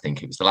 9. I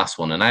think it was the last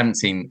one, and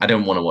I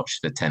don't want to watch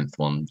the 10th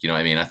one. You know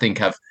what I mean? I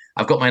think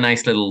I've got my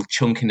nice little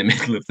chunk in the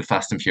middle of the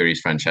Fast and Furious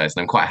franchise,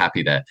 and I'm quite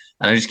happy there.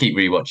 And I just keep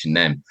rewatching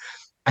them.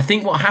 I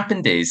think what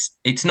happened is,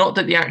 it's not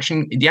that the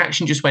action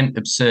just went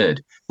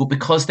absurd, but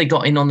because they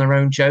got in on their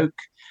own joke.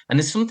 And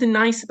there's something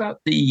nice about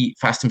the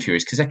Fast and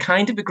Furious, because I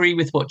kind of agree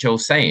with what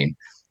Joel's saying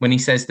when he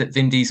says that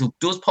Vin Diesel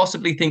does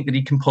possibly think that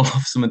he can pull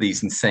off some of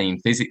these insane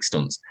physics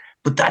stunts.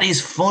 But that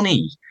is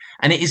funny.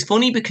 And it is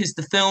funny because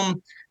the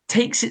film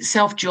takes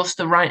itself just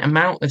the right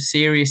amount of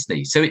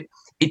seriously. So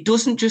it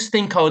doesn't just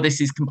think, oh,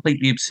 this is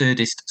completely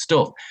absurdist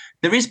stuff.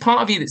 There is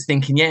part of you that's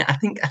thinking, yeah, I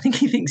think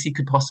he thinks he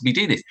could possibly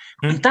do this.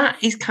 And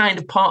that is kind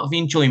of part of the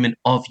enjoyment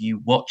of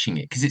you watching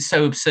it, because it's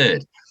so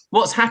absurd.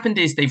 What's happened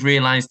is they've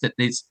realized that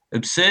it's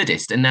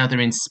absurdist, and now they're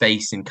in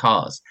space in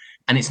cars.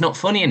 And it's not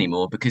funny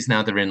anymore, because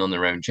now they're in on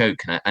their own joke.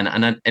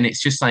 And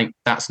it's just like,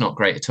 that's not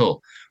great at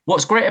all.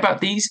 What's great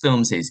about these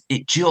films is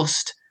it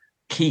just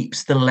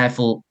keeps the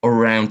level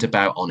around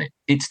about on it.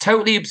 It's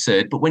totally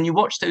absurd, but when you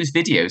watch those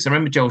videos, I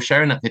remember Joel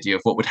sharing that video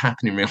of what would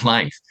happen in real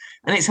life,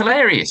 and it's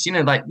hilarious.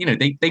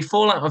 They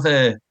fall out of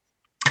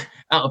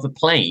a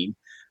plane,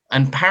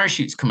 and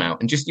parachutes come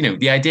out, and just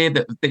the idea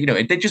that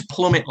they just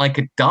plummet like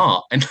a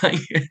dart, and like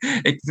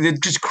they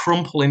just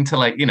crumple into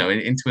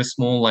into a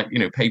small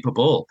paper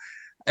ball.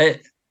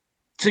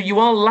 So you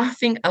are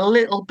laughing a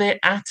little bit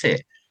at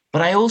it,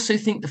 but I also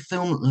think the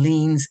film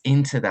leans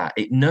into that.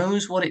 It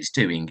knows what it's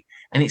doing,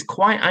 and it's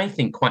I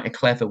think, quite a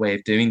clever way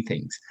of doing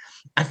things.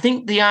 I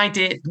think the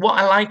idea, what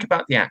I like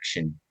about the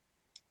action,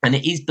 and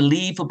it is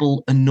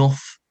believable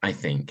enough, I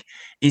think,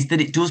 is that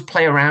it does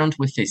play around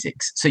with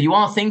physics. So you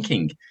are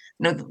thinking,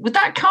 would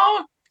that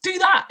car do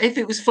that if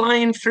it was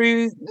flying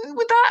through?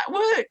 Would that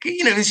work?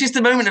 It's just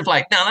a moment of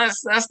like, no,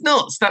 that's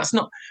nuts. That's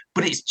not.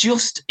 But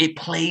it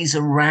plays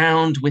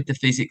around with the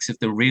physics of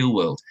the real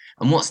world.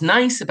 And what's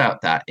nice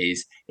about that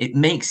is it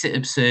makes it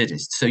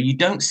absurdist. So you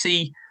don't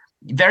see,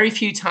 very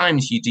few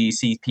times you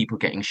see people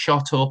getting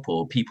shot up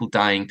or people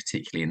dying,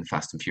 particularly in the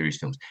Fast and Furious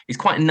films. It's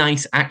quite a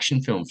nice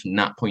action film from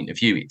that point of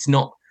view. It's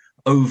not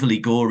overly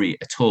gory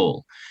at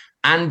all.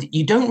 And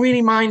you don't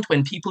really mind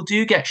when people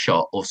do get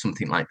shot or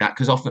something like that,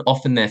 because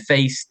often their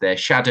face, their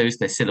shadows,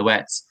 their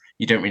silhouettes,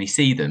 you don't really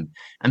see them.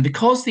 And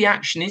because the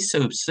action is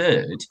so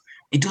absurd,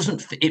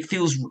 it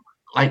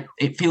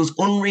feels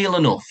unreal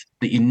enough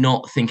that you're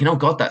not thinking, oh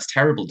God, that's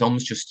terrible.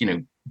 Dom's just,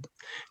 thrown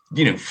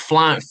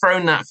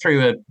that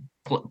through a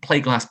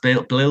plate glass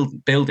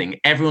building.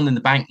 Everyone in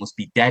the bank must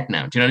be dead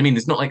now. Do you know what I mean?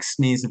 There's not like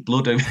smears of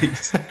blood over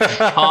these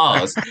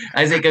cars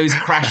as it goes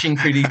crashing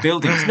through these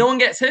buildings. No one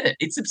gets hurt.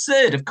 It's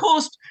absurd. Of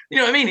course, you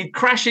know what I mean? He'd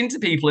crash into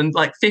people and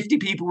like 50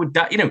 people would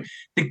die.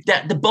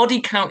 The body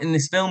count in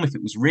this film, if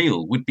it was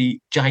real, would be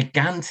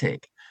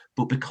gigantic.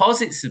 But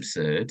because it's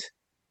absurd,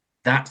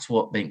 that's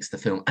what makes the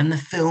film. And the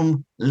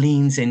film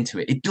leans into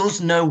it. It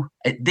does know,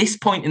 at this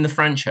point in the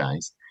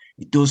franchise,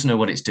 it does know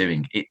what it's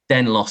doing. It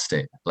then lost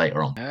it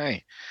later on.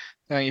 Hey.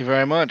 Thank you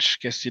very much.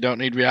 Guess you don't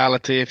need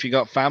reality if you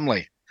got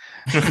family.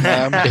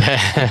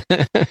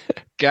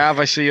 Gav,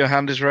 I see your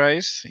hand is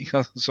raised. You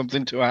got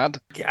something to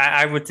add?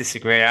 I would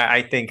disagree.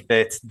 I think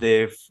that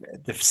the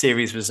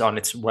series was on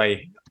its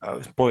way. It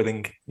was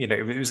boiling.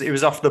 It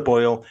was off the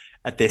boil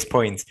at this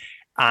point,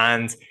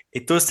 and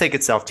it does take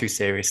itself too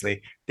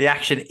seriously. The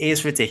action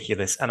is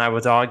ridiculous, and I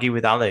would argue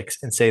with Alex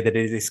and say that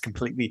it is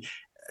completely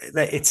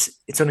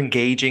it's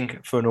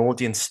unengaging for an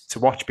audience to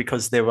watch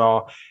because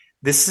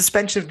there's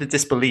suspension of the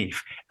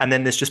disbelief, and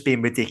then there's just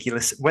being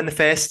ridiculous. When the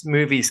first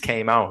movies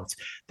came out,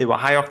 they were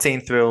high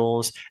octane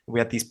thrills. We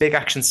had these big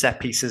action set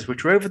pieces,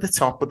 which were over the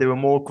top, but they were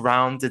more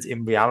grounded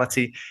in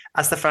reality.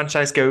 As the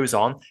franchise goes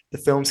on, the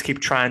films keep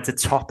trying to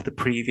top the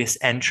previous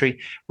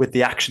entry with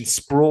the action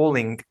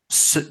sprawling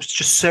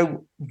just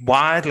so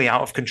widely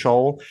out of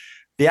control.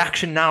 The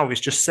action now is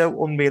just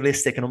so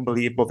unrealistic and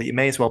unbelievable that you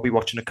may as well be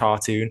watching a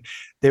cartoon.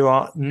 There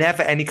are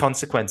never any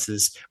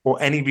consequences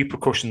or any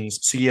repercussions,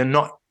 so you're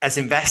not as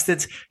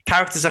invested.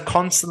 Characters are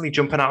constantly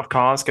jumping out of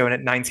cars going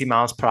at 90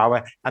 miles per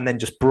hour and then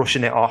just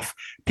brushing it off.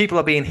 People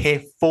are being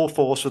hit full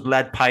force with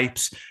lead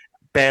pipes,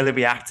 barely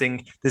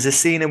reacting. There's a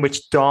scene in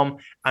which Dom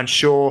and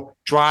Shaw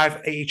drive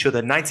at each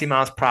other 90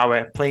 miles per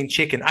hour playing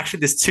chicken.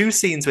 Actually, there's 2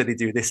 scenes where they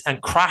do this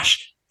and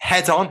crash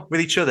head on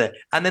with each other,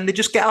 and then they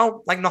just get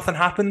out like nothing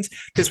happened.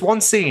 There's one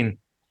scene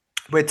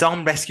where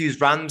Dom rescues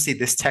Ramsey,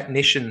 this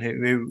technician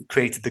who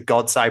created the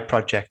Godside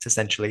Project,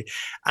 essentially,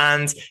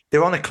 and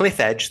they're on a cliff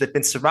edge. They've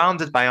been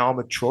surrounded by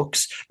armored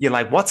trucks. You're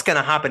like, what's going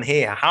to happen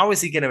here? How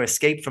is he going to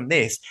escape from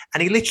this?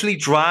 And he literally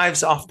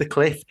drives off the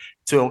cliff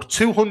to a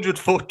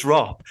 200-foot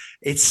drop.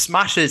 It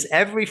smashes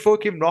every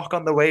fucking rock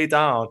on the way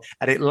down,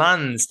 and it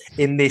lands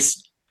in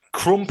this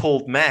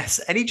crumpled mess,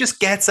 and he just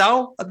gets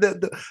out.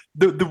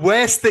 The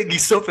worst thing he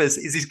suffers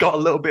is he's got a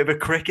little bit of a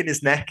crick in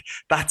his neck.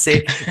 That's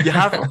it. You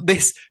have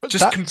this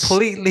just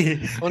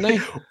completely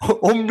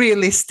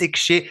unrealistic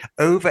shit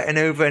over and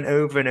over and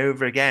over and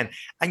over again,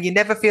 and you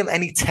never feel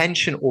any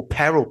tension or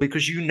peril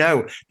because you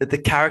know that the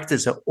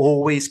characters are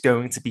always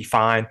going to be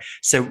fine.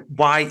 So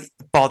why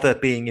bother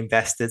being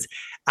invested?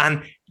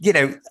 And, you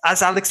know,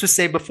 as Alex was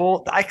saying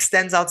before, that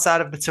extends outside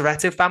of the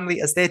Toretto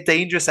family, as their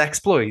dangerous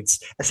exploits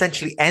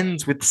essentially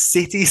ends with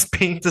cities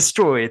being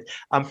destroyed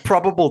and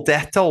probable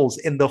death tolls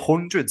in the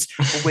hundreds,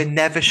 but we're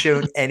never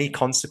shown any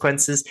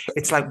consequences.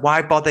 It's like,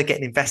 why bother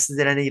getting invested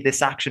in any of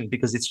this action?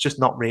 Because it's just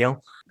not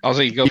real.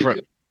 Ozzy, go for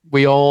it.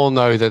 We all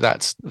know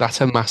that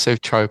that's a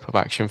massive trope of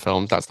action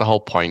films. That's the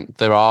whole point.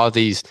 There are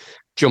these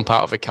jump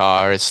out of a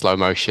car in slow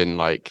motion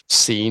like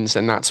scenes,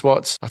 and that's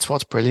what's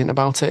brilliant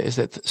about it, is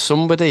that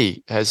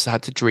somebody has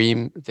had to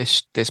dream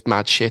this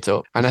mad shit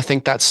up, and I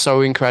think that's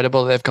so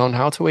incredible. They've gone,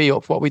 how do we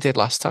up what we did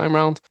last time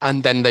round,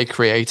 and then they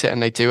create it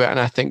and they do it,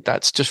 and I think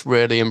that's just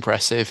really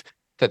impressive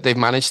that they've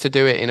managed to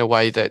do it in a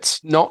way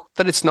that's not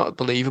that it's not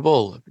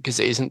believable, because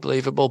it isn't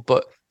believable,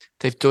 but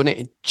they've done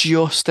it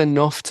just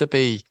enough to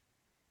be,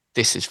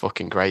 this is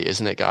fucking great,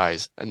 isn't it,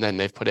 guys? And then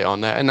they've put it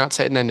on there, and that's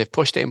it. And then they've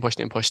pushed it and pushed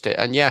it and pushed it.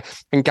 And yeah,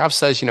 and Gav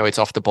says, you know, it's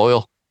off the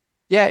boil.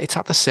 Yeah, it's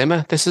at the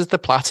simmer. This is the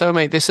plateau,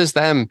 mate. This is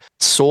them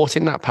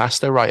sorting that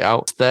pasta right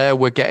out. There,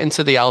 we're getting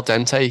to the al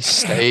dente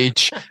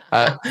stage,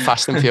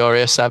 Fast and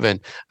Furious 7.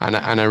 And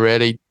I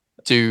really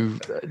do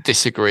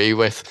disagree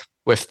with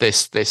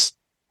this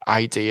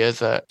idea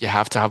that you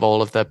have to have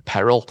all of the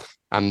peril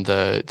and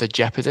the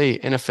jeopardy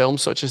in a film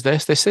such as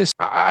this.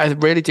 I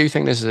really do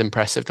think this is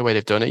impressive the way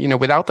they've done it. You know,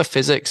 without the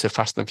physics of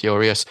Fast and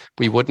Furious,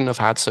 we wouldn't have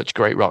had such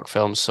great rock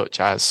films such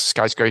as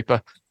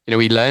Skyscraper. You know,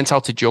 he learned how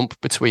to jump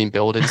between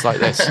buildings like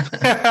this.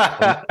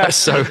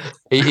 So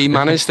he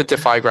managed to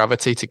defy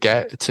gravity to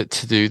get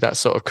to do that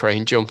sort of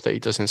crane jump that he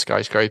does in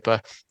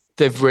Skyscraper.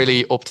 They've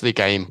really upped the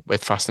game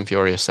with Fast and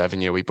Furious 7.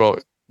 You know,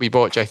 we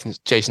brought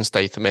Jason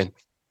Statham in,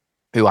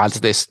 who adds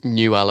this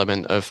new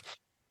element of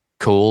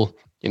cool.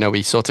 You know,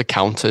 he sort of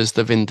counters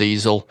the Vin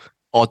Diesel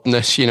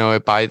oddness. You know,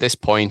 by this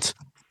point,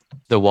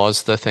 there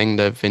was the thing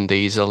that Vin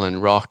Diesel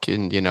and Rock,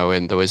 and you know,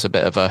 and there was a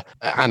bit of a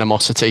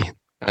animosity,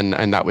 and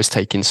that was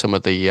taking some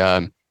of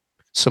the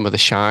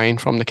shine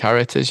from the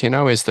characters. You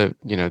know, is that,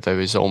 you know, there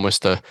was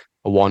almost a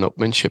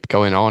one-upmanship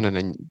going on, and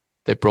then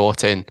they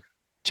brought in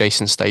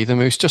Jason Statham,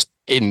 who's just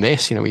in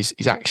this. You know, he's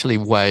actually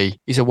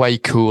he's a way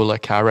cooler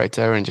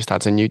character and just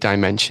adds a new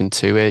dimension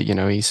to it. You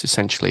know, he's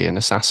essentially an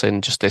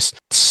assassin, just this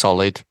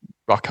solid,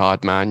 rock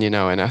hard man, you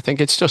know, and I think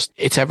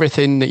it's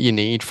everything that you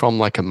need from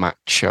like a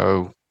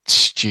macho,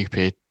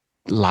 stupid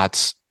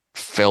lads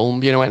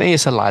film, you know, and it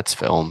is a lads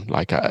film.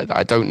 Like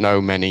I don't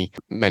know many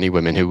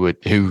women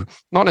who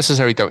not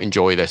necessarily don't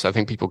enjoy this. I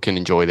think people can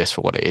enjoy this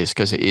for what it is,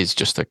 because it is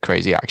just a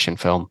crazy action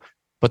film,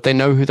 but they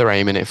know who they're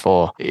aiming it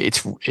for.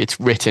 It's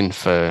written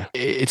for,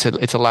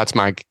 it's a lads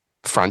mag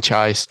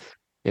franchise,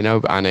 you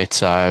know, and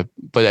it's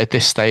but at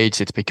this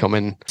stage it's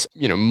becoming,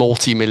 you know,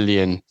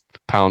 multi-million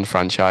pound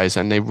franchise,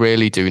 and they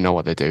really do know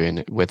what they're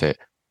doing with it.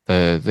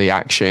 The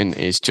action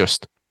is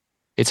just,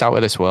 it's out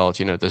of this world.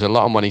 You know, there's a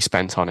lot of money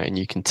spent on it, and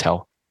you can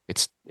tell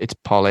it's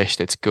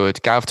polished, it's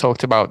good. Gav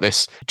talked about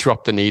this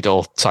drop the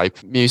needle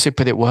type music,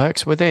 but it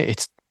works with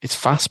it. It's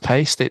fast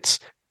paced. It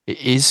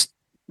is,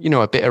 you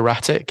know, a bit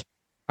erratic,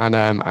 and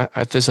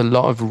there's a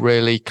lot of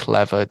really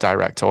clever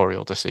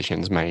directorial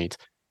decisions made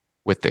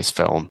with this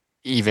film,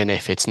 even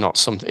if it's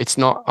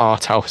not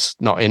art house,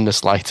 not in the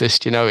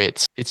slightest. You know,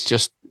 it's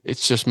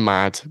just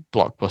mad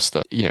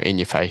blockbuster, you know, in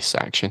your face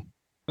action.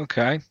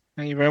 Okay,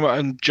 thank you very much.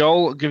 And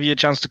Joel, I'll give you a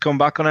chance to come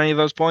back on any of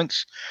those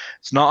points.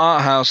 It's not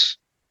art house.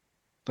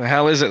 The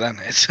hell is it then?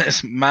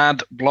 It's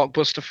mad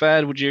blockbuster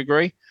fare. Would you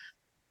agree?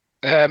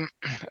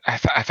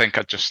 I think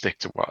I'd just stick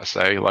to what I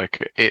say.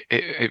 Like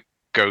it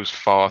goes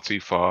far too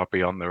far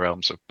beyond the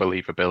realms of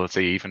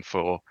believability, even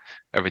for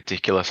a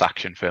ridiculous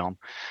action film.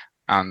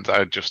 And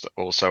I'd just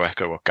also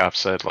echo what Gav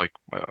said. Like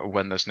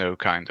when there's no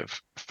kind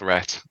of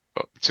threat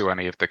to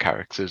any of the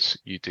characters,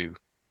 you do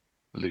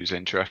lose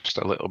interest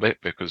a little bit,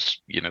 because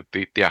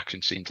the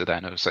action scenes are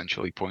then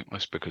essentially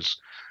pointless, because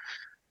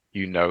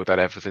you know that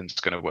everything's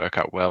going to work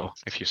out well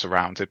if you're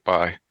surrounded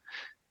by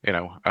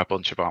a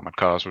bunch of armored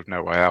cars with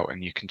no way out,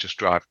 and you can just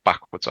drive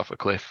backwards off a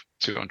cliff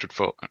 200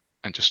 foot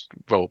and just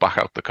roll back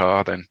out the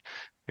car. Then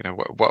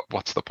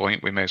what's the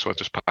point? We may as well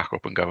just pack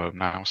up and go home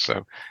now.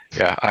 So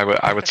yeah,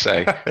 I would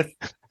say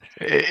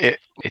it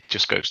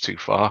just goes too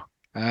far.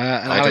 And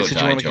Alex,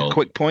 did you want to make a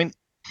quick point?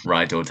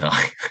 Ride or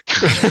die.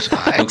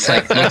 looks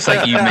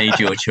like you made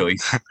your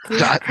choice.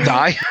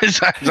 Die? Is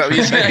that what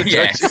you're saying?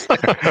 Yes.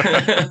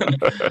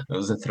 That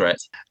was a threat.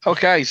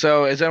 Okay,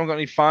 so has anyone got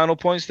any final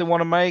points they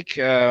want to make?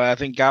 I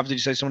think Gav, did you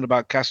say something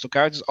about cast or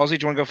characters? Ozzy,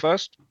 do you want to go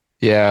first?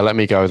 Yeah, let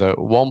me go. The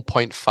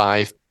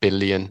 1.5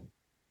 billion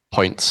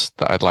points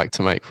that I'd like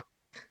to make.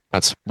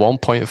 That's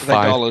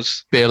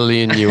 1.5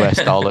 billion US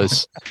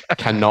dollars.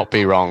 Cannot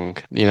be wrong.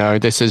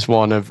 This is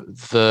one of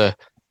the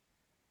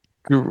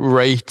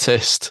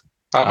greatest.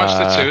 How much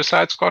did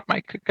Suicide Squad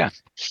make again?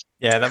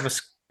 Yeah, it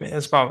was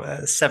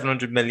about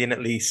 700 million at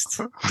least.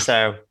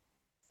 So,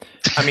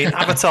 I mean,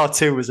 Avatar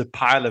 2 was a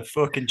pile of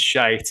fucking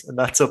shite, and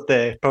that's up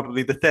there,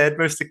 probably the third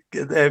most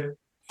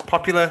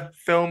popular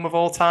film of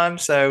all time.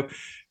 So,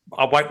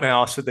 I'll wipe my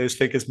ass with those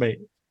figures, mate.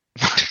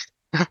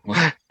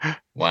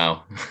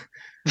 Wow.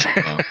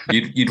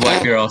 You'd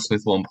wipe your ass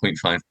with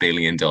 $1.5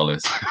 billion.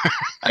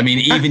 I mean,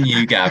 even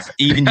you, Gav,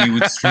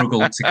 would struggle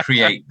to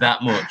create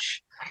that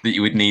much. That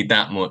you would need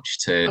that much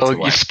to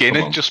your skin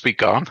would just be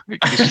gone. Be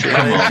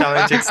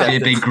a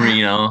big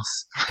green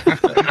ass.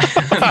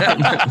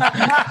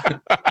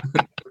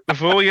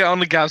 Before we get on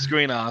to Gav's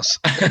green ass,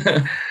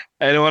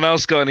 anyone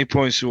else got any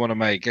points you want to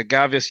make?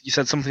 Gav, you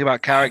said something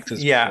about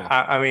characters. Yeah,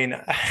 I mean,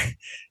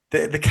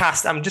 the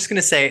cast, I'm just going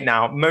to say it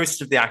now,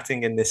 most of the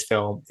acting in this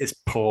film is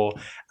poor.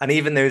 And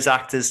even those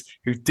actors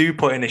who do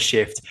put in a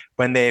shift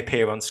when they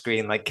appear on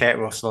screen, like Kurt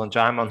Russell and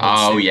Djimon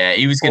Hounsou. Oh, yeah,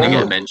 he was going to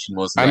get mentioned,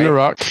 wasn't he? And The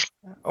Rock.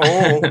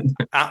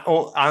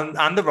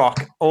 And The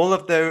Rock, all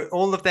of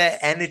their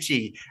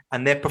energy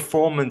and their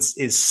performance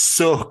is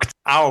sucked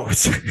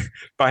out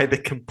by the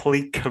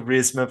complete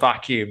charisma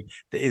vacuum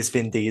that is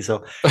Vin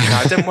Diesel. Now,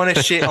 I don't want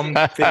to shit on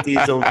Vin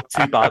Diesel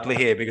too badly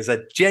here, because I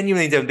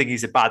genuinely don't think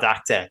he's a bad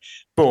actor.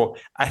 But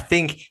I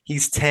think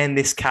he's turned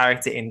this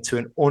character into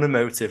an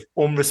unemotive,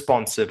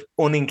 unresponsive,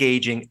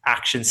 unengaging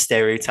action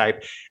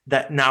stereotype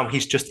that now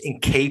he's just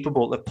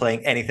incapable of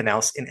playing anything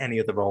else in any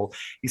other role.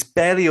 He's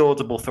barely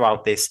audible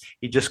throughout this.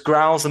 He just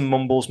growls and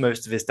mumbles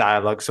most of his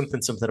dialogue, something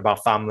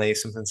about family,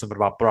 something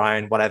about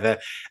Brian, whatever.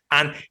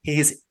 And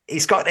he's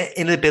got an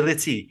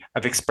inability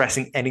of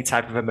expressing any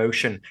type of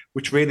emotion,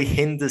 which really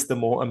hinders the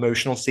more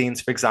emotional scenes.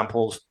 For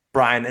example,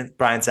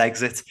 Brian's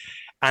exit.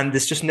 And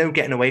there's just no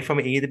getting away from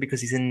it either, because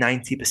he's in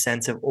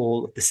 90% of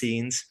all of the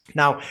scenes.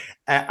 Now,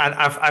 and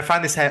I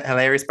find this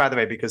hilarious, by the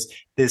way, because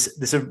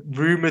there's a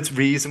rumored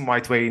reason why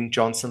Dwayne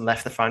Johnson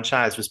left the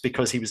franchise was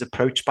because he was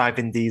approached by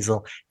Vin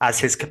Diesel as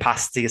his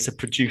capacity as a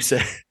producer.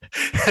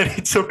 And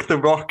he took The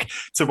Rock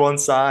to one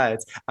side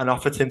and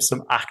offered him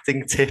some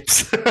acting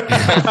tips,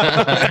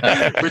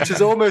 which is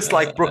almost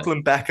like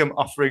Brooklyn Beckham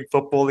offering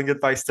footballing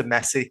advice to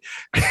Messi.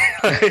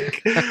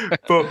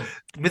 But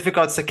with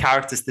regards to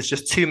characters, there's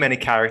just too many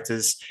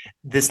characters.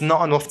 There's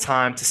not enough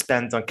time to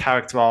spend on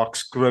character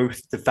arcs,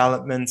 growth,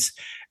 development.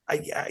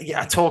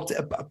 I talked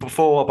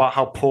before about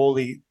how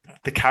poorly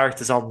the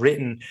characters are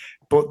written,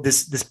 but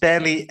there's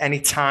barely any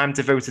time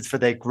devoted for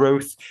their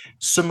growth.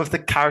 Some of the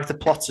character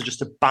plots are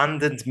just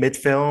abandoned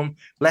mid-film.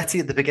 Letty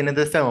at the beginning of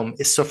the film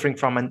is suffering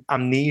from an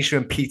amnesia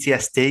and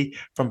PTSD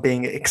from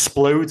being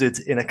exploded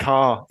in a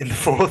car in the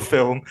fourth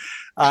film.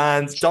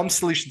 And Dom's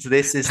solution to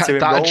this is to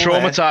enroll her. That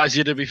traumatise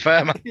you, to be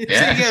fair, man.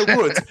 Yeah, it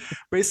would.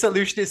 But his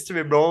solution is to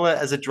enroll her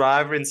as a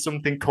driver in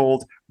something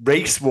called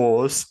Race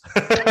Wars,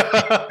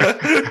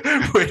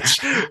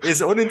 which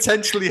is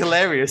unintentionally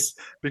hilarious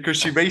because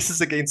she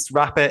races against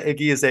rapper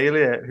Iggy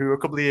Azalea, who a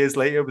couple of years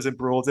later was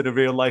embroiled in a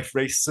real-life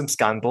racism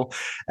scandal.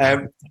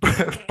 But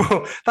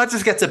that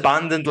just gets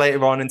abandoned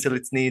later on until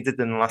it's needed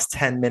in the last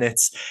 10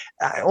 minutes.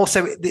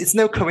 Also, it's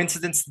no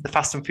coincidence that the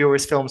Fast and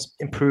Furious films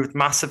improved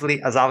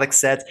massively, as Alex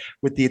said,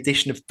 with the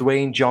addition of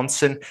Dwayne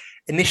Johnson.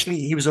 Initially,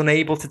 he was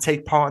unable to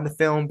take part in the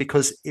film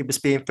because it was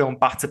being filmed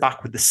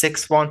back-to-back with the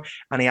sixth one,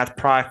 and he had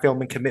prior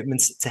filming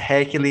commitments to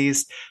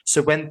Hercules.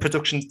 So when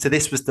production to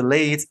this was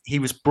delayed, he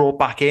was brought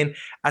back in.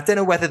 I don't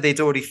know whether they'd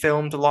already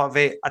filmed a lot of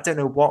it. I don't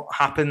know what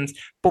happened,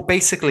 but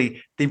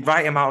basically, they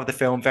write him out of the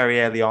film very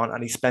early on,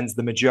 and he spends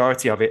the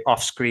majority of it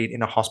off-screen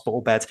in a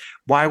hospital bed.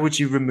 Why would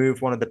you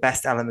remove one of the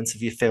best elements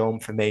of your film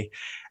for me?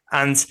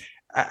 And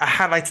I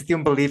highlighted the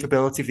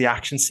unbelievability of the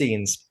action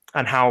scenes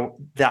and how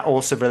that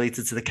also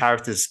related to the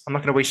characters. I'm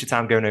not going to waste your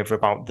time going over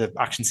about the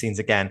action scenes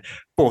again,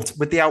 but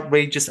with the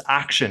outrageous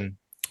action,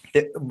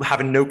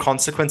 having no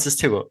consequences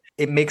to it,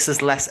 it makes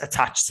us less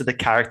attached to the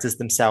characters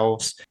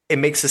themselves. It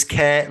makes us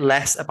care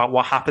less about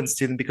what happens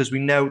to them because we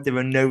know there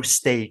are no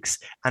stakes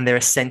and they're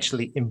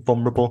essentially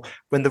invulnerable.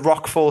 When The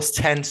Rock falls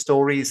 10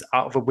 stories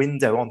out of a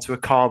window onto a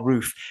car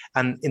roof,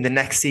 and in the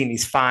next scene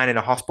he's fine in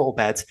a hospital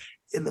bed,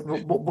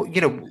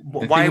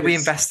 why are we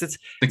invested?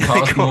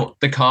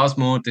 The car's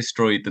more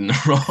destroyed than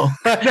The Rock.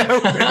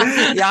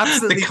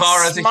 The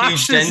car has a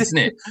huge dent in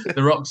it.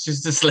 The Rock's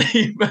just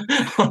asleep.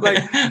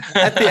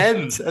 At the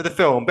end of the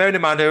film, bearing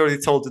in mind I already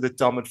told you that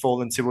Dom had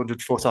fallen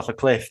 200 foot off a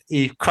cliff,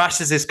 he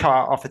crashes his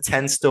car off a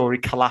 10-story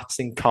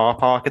collapsing car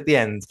park at the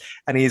end,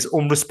 and he is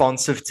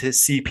unresponsive to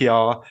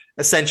CPR.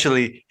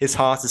 Essentially, his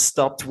heart has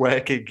stopped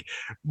working.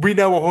 We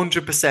know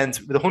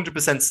 100%, with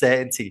 100%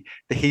 certainty,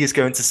 that he is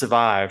going to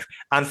survive.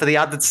 And for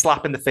the added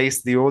slap in the face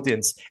to the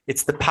audience,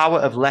 it's the power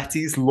of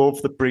Letty's love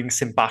that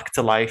brings him back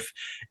to life.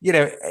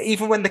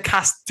 Even when the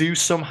cast do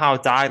somehow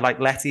die, like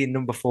Letty in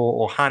number 4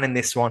 or Han in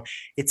this one,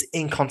 it's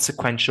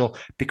inconsequential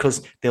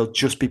because they'll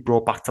just be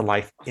brought back to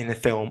life in a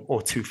film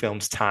or 2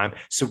 films' time.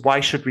 So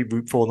why should we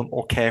root for them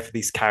or care for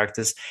these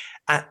characters?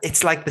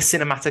 It's like the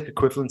cinematic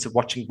equivalent of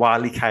watching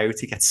Wile E.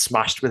 Coyote get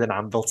smashed with an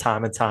anvil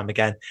time and time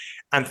again.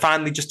 And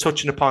finally, just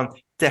touching upon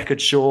Deckard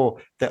Shaw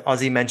that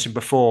Ozzy mentioned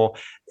before,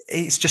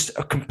 he's just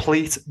a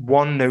complete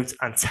one-note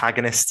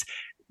antagonist.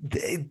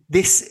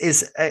 This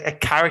is a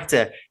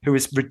character who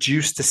is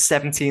reduced to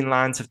 17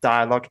 lines of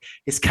dialogue.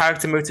 His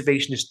character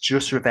motivation is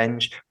just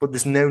revenge, but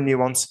there's no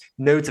nuance,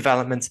 no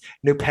development,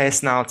 no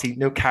personality,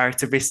 no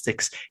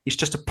characteristics. He's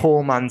just a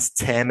poor man's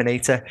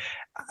Terminator.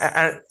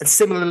 And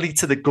similarly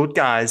to the good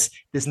guys,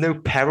 there's no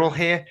peril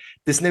here.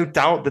 There's no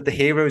doubt that the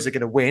heroes are going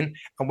to win.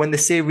 And when the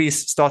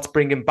series starts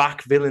bringing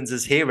back villains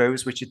as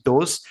heroes, which it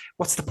does,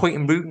 what's the point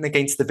in rooting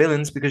against the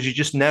villains? Because you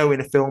just know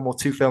in a film or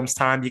 2 films'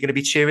 time, you're going to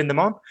be cheering them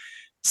on.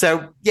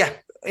 So, yeah,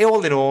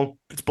 all in all,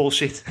 it's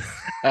bullshit.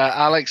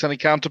 Alex, any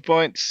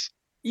counterpoints?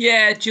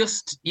 Yeah,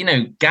 just,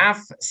 Gav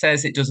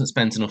says it doesn't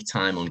spend enough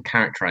time on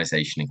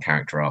characterization and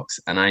character arcs.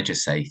 And I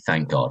just say,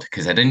 thank God,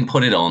 because I didn't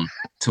put it on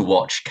to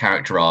watch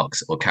character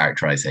arcs or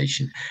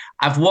characterization.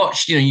 I've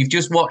watched, you've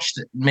just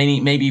watched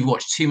maybe you've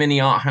watched too many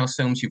art house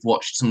films. You've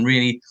watched some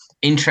really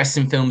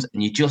interesting films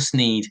and you just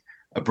need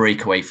a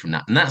break away from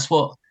that. And that's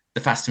what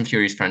the Fast and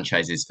Furious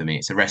franchise is for me.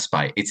 It's a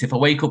respite. It's if I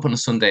wake up on a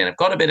Sunday and I've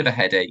got a bit of a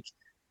headache,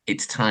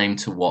 it's time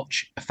to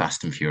watch a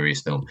Fast and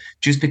Furious film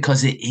just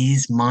because it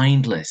is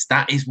mindless.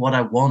 That is what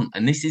I want.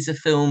 And this is a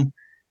film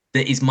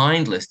that is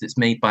mindless, that's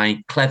made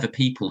by clever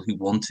people who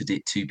wanted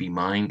it to be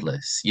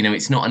mindless.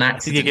 It's not an accident.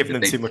 I think you're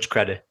giving them too much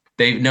credit.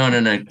 No.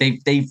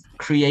 They've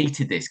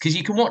created this because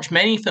you can watch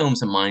many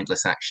films of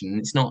mindless action and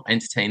it's not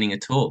entertaining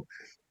at all.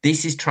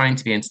 This is trying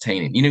to be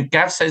entertaining.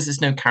 Gav says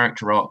there's no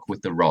character arc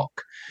with The Rock.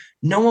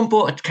 No one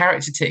bought a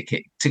character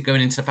ticket to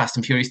going into Fast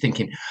and Furious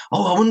thinking, I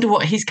wonder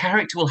what his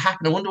character will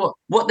happen. I wonder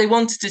what they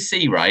wanted to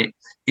see, right,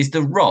 is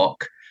The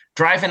Rock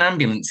drive an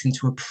ambulance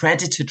into a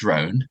Predator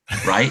drone,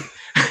 right?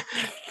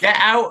 Get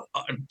out,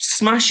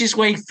 smash his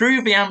way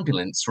through the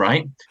ambulance,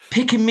 right?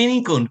 Pick a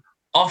minigun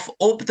up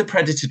the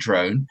Predator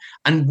drone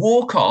and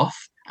walk off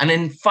and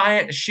then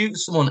shoot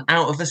someone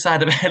out of the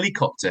side of a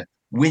helicopter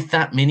with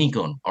that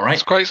minigun, all right?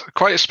 It's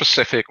quite a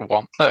specific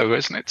one, though,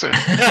 isn't it? And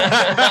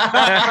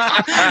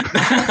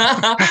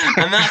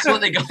that's what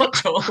they got,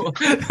 Joel.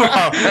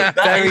 Wow,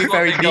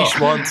 very niche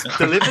ones.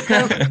 Delivered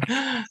though.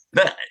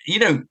 But,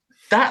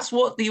 that's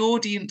what the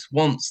audience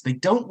wants. They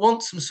don't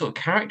want some sort of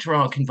character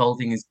arc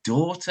involving his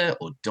daughter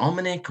or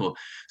Dominic or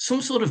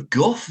some sort of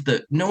guff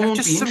that no one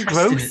would be interested in. Just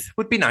some growth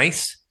would be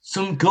nice.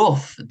 Some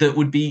guff that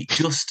would be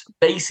just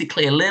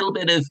basically a little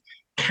bit of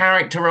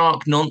character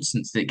arc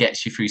nonsense that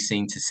gets you through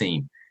scene to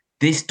scene.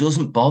 This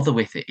doesn't bother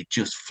with it. It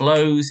just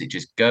flows. It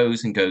just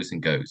goes and goes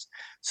and goes.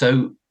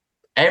 So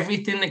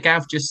everything that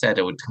Gav just said,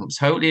 I would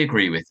totally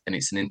agree with. And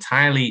it's an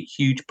entirely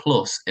huge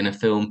plus in a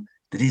film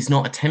that is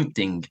not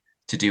attempting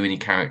to do any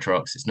character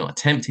arcs. It's not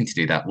attempting to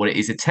do that. What it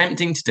is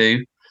attempting to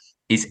do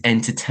is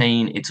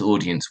entertain its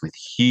audience with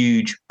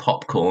huge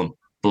popcorn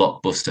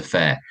blockbuster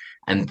fare.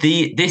 And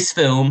this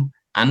film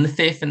and the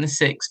 5th and the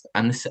 6th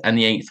and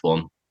the 8th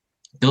one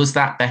does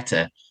that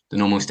better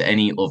than almost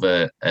any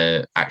other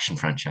action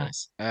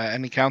franchise.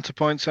 Any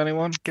counterpoints,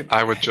 anyone?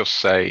 I would just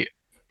say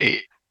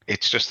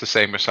it's just the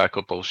same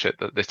recycled bullshit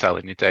that they're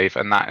telling you, Dave,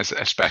 and that is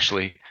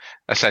essentially,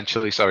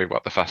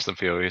 what the Fast and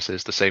Furious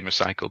is, the same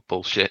recycled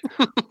bullshit.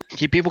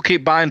 People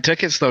keep buying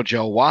tickets, though,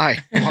 Joe. Why?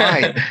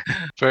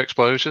 For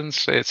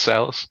explosions, it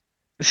sells.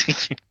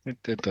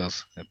 It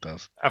does.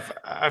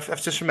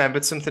 I've just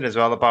remembered something as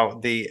well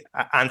about the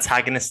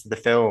antagonist of the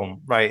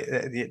film, right?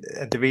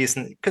 The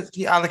reason, because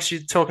Alex,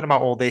 you're talking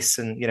about all this,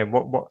 and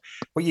what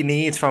you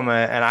need from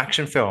an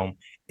action film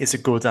is a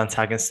good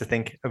antagonist. I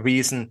think a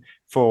reason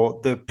for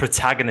the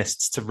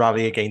protagonists to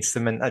rally against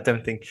them, and I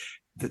don't think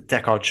that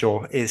Deckard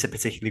Shaw is a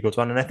particularly good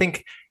one. And I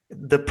think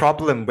the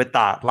problem with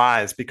that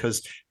lies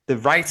because the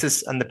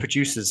writers and the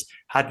producers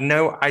had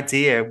no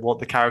idea what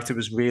the character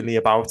was really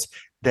about.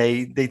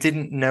 They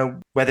didn't know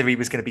whether he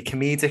was going to be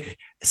comedic,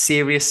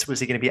 serious. Was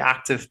he going to be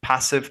active,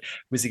 passive?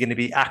 Was he going to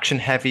be action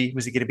heavy?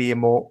 Was he going to be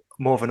more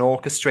of an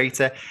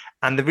orchestrator?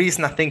 And the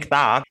reason I think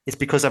that is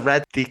because I've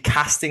read the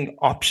casting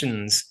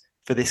options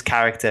for this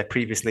character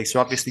previously. So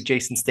obviously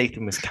Jason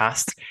Statham was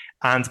cast,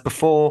 and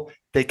before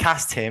they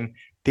cast him,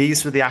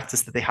 these were the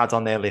actors that they had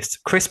on their list: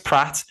 Chris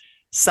Pratt,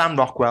 Sam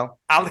Rockwell,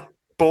 Alec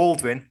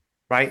Baldwin.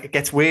 Right, it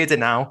gets weirder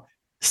now.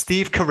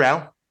 Steve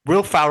Carell,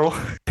 Will Ferrell,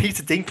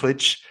 Peter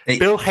Dinklage,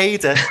 Bill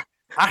Hader,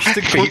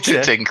 Ashton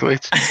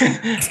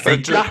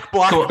Kutcher, Jack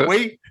Black,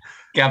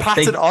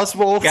 Patton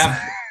Oswalt.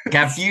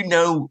 Gav, you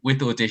know, with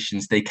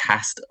auditions, they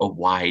cast a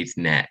wide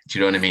net. Do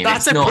you know what I mean?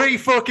 That's pretty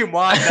fucking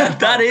wide net.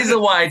 That is a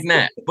wide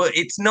net, but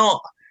it's not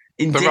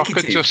indicative. The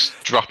Rock could just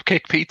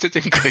dropkick Peter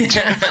Dinklage.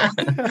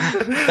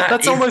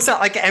 That's almost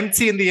like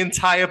emptying the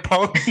entire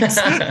pond.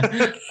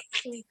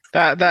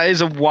 That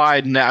is a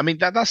wide net. I mean,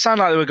 that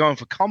sounded like they were going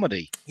for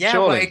comedy. Yeah,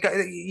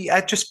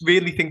 I just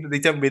really think that they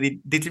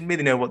didn't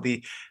really know what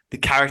the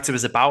character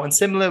was about. And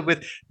similar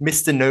with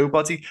Mr.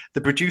 Nobody,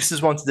 the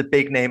producers wanted a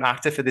big name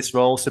actor for this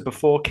role. So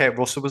before Kurt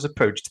Russell was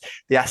approached,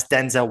 they asked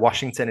Denzel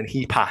Washington and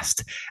he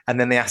passed. And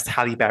then they asked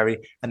Halle Berry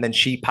and then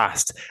she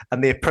passed.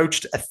 And they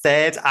approached a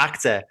third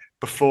actor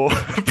before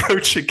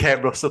approaching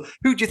Kurt Russell.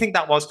 Who do you think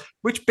that was?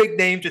 Which big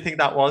name do you think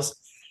that was?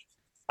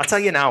 I'll tell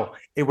you now,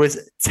 it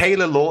was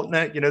Taylor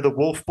Lautner, the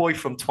wolf boy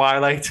from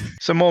Twilight.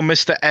 So more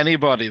Mr.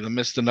 Anybody than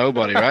Mr.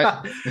 Nobody,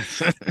 right?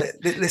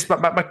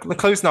 My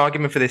closing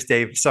argument for this,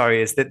 Dave,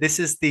 is that this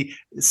is the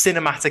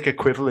cinematic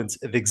equivalent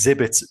of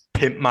Exhibit's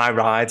Pimp My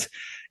Ride.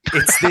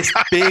 It's this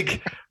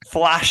big,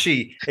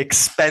 flashy,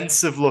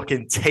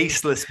 expensive-looking,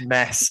 tasteless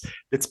mess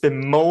that's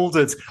been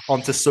molded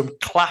onto some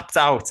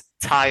clapped-out,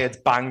 tired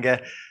banger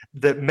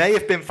that may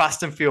have been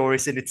Fast and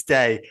Furious in its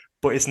day,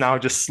 but is now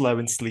just slow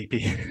and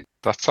sleepy.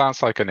 That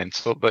sounds like an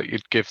insult that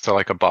you'd give to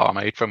like a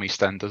barmaid from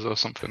EastEnders or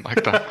something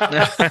like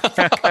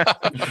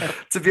that.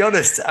 To be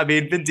honest, I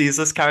mean, Vin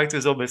Diesel's character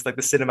is almost like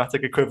the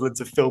cinematic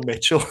equivalent of Phil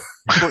Mitchell,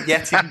 but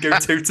yet he can go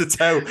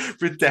toe-to-toe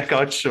with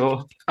Deckard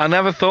Shaw. I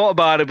never thought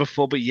about it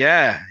before, but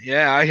I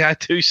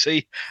do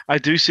see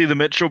the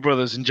Mitchell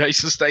brothers in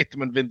Jason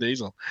Statham and Vin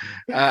Diesel.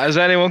 Has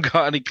anyone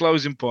got any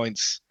closing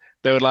points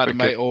they would like to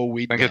make, or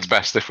we? I think it's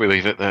best if we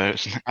leave it there,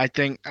 isn't it? I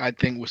think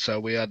so.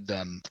 We are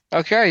done.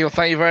 Okay. Well,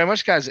 thank you very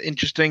much, guys.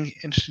 Interesting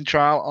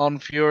trial on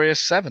Furious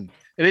 7.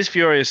 It is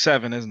Furious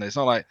 7, isn't it? It's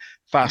not like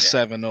Fast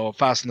 7 or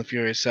Fast and the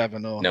Furious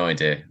 7 or. No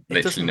idea.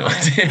 Literally no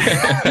idea.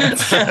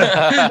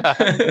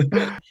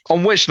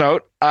 On which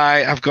note,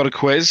 I have got a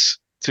quiz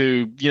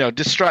to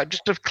just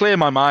to clear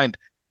my mind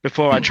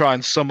before I try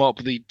and sum up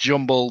the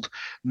jumbled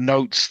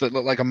notes that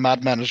look like a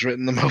madman has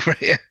written them over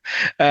here.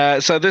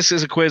 So this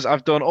is a quiz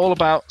I've done all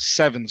about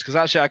sevens, because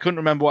actually I couldn't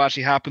remember what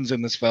actually happens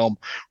in this film,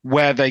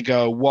 where they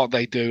go, what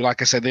they do. Like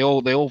I said, they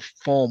all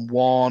form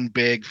one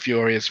big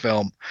Furious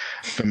film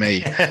for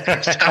me.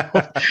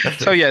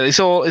 So yeah,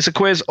 it's a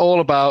quiz all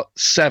about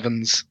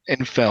sevens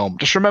in film.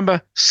 Just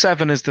remember,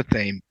 7 is the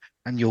theme,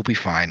 and you'll be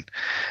fine.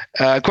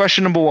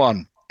 Question number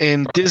 1.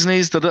 In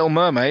Disney's The Little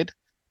Mermaid,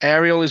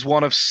 Ariel is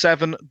one of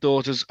 7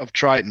 daughters of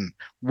Triton.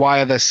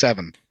 Why are there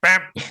 7?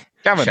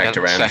 Gavin. Checked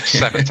around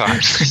 7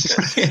 times.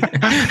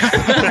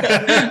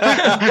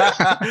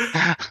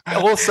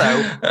 Also,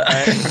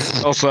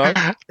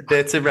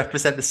 they're to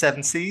represent the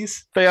 7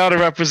 seas. They are to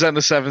represent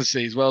the 7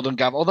 seas. Well done,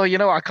 Gav. Although,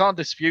 I can't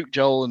dispute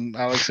Joel and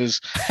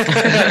Alex's.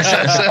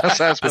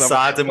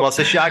 Poseidon was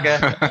a shagger.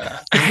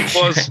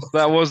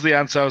 That was the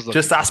answer I was looking.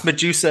 Just ask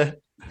Medusa.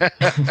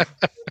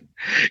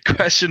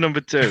 Question number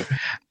 2.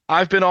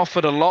 I've been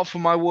offered a lot for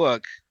my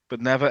work, but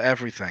never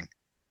everything.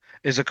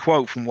 Is a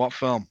quote from what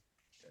film?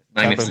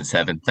 Magnificent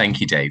Seven. Thank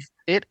you, Dave.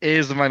 It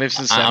is the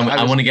Magnificent Seven.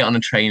 I want to get on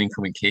a train and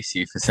come and kiss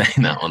you for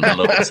saying that one. I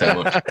love it so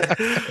much.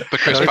 The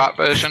Chris Pratt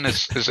version,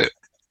 is it?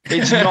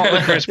 It's not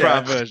the Chris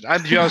Pratt version.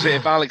 And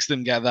if Alex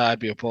didn't get that, I'd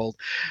be appalled.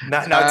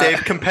 Now,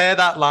 Dave, compare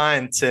that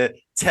line to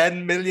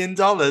 $10 million.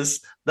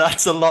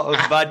 That's a lot of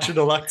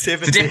vaginal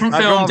activity. It's a different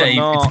film,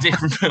 Dave. It's a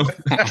different film.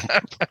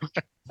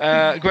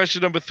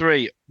 Question number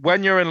 3.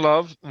 When You're in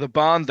Love, The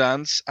Barn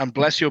Dance, and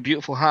Bless Your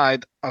Beautiful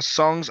Hide are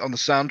songs on the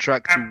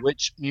soundtrack to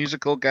which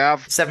musical,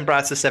 Gav? 7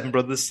 Brides of Seven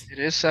Brothers. It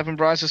is 7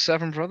 Brides of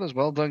Seven Brothers.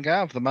 Well done,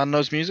 Gav. The man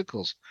knows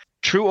musicals.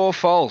 True or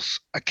false?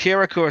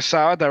 Akira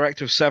Kurosawa,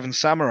 director of Seven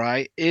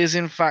Samurai, is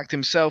in fact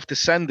himself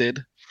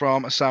descended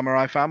from a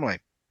samurai family.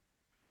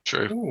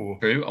 True. Ooh.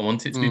 True. I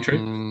want it to be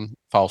true.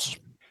 False.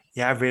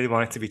 Yeah, I really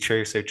want it to be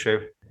true. So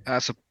true.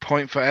 That's a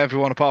point for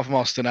everyone apart from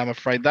Austin, I'm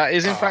afraid. That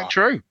is in fact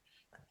true.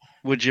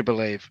 Would you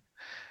believe?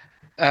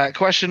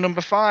 Question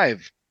number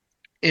 5.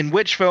 In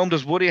which film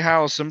does Woody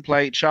Harrelson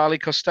play Charlie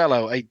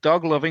Costello, a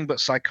dog-loving but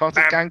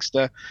psychotic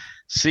gangster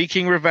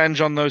seeking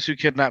revenge on those who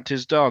kidnapped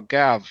his dog?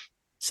 Gav?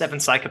 7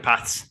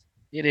 Psychopaths.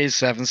 It is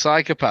 7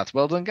 Psychopaths.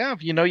 Well done,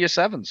 Gav. You know your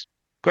 7s.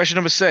 Question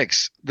number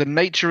 6. The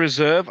nature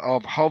reserve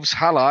of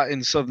Hovshala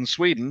in southern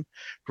Sweden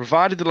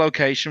provided the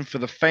location for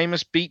the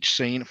famous beach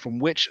scene from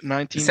which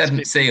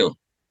 1957 Seal.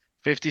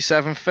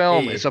 57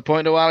 film. It's a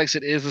point to Alex.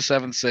 It is the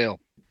 7th Seal.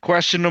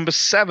 Question number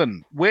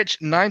 7. Which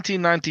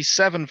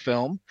 1997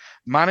 film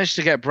managed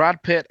to get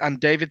Brad Pitt and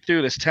David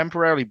Thewlis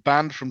temporarily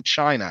banned from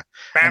China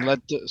and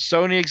led to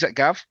Sony exec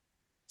Gav?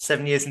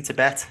 7 Years in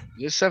Tibet.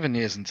 It is 7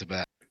 Years in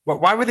Tibet.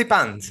 Why were they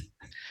banned?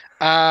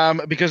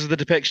 Because of the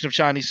depiction of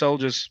Chinese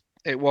soldiers.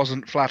 It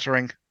wasn't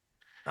flattering.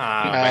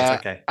 Right,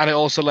 okay. And it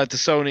also led to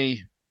Sony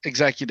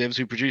executives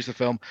who produced the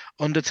film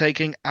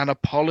undertaking an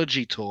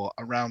apology tour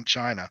around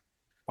China.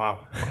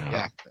 Wow.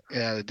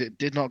 Yeah, it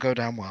did not go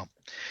down well.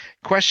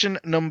 Question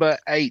number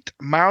 8.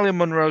 Marilyn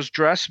Monroe's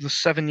dress from the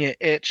 7-Year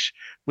Itch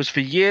was for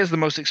years the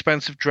most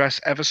expensive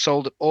dress ever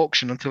sold at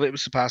auction until it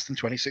was surpassed in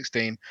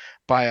 2016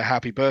 by a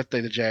Happy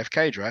Birthday, the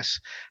JFK dress.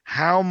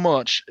 How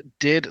much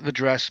did the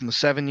dress from the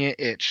 7-Year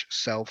Itch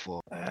sell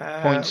for?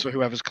 Points for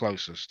whoever's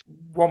closest.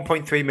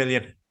 1.3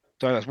 million.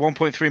 So that's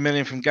 1.3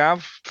 million from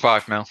Gav.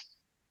 5 mil.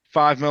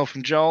 5 mil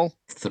from Joel.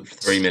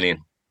 3 million.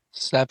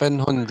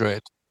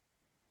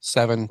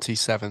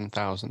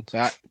 777,000.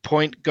 That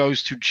point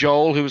goes to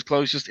Joel, who was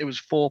closest. It was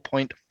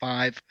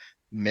 4.5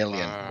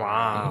 million.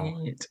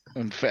 Wow.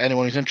 And for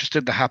anyone who's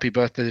interested, the Happy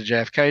Birthday to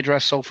JFK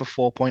dress sold for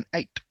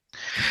 4.8.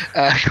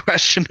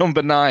 Question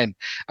number 9.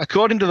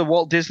 According to the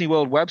Walt Disney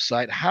World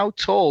website, how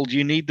tall do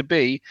you need to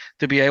be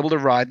able to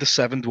ride the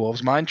Seven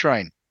Dwarfs Mine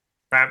Train?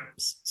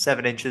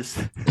 7 inches.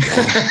 7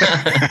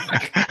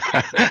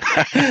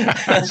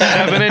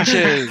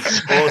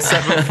 inches. Or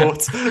 7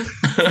 foot.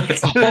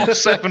 Or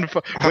 7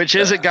 foot. Which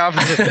is it,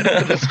 Gavin?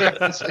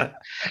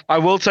 I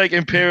will take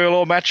imperial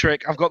or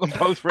metric. I've got them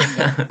both written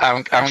down.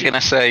 I'm going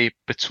to say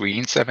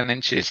between 7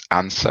 inches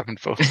and 7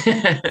 foot.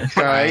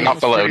 Okay, Not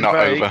below, not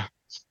vague. over.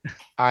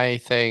 I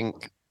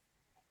think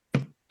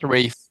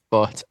 3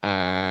 foot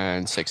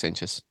and 6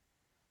 inches.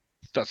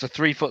 That's a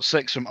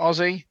 3'6" from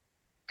Aussie.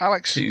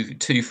 Alex?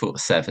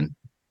 2'7".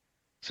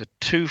 It's a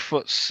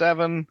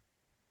 2'7".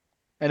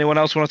 Anyone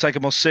else want to take a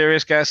more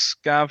serious guess?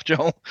 Gav,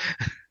 Joel?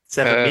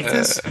 7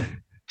 meters.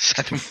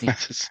 7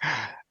 meters.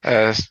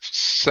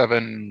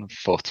 7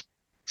 foot.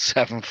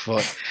 7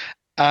 foot.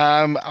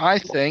 I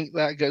think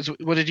that goes.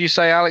 What did you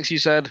say, Alex? You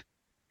said.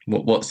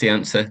 What's the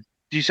answer?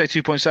 Did you say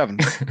 2.7?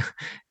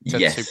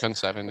 Yes.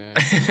 2.7.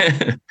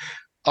 Yeah.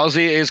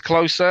 Aussie is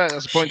closer.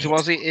 That's a point to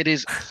Aussie. It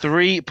is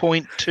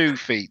 3.2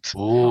 feet.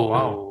 Oh,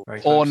 wow. Very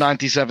Or close.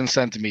 97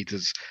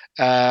 centimeters.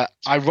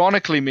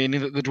 Ironically,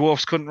 meaning that the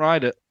dwarfs couldn't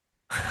ride it.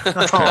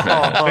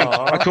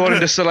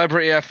 According to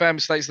Celebrity FM,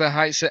 states their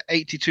heights at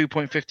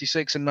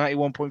 82.56 and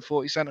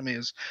 91.40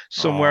 centimeters,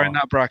 somewhere in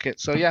that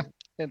bracket. So, yeah,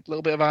 a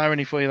little bit of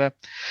irony for you there.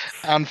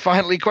 And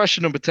finally,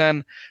 question number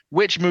 10.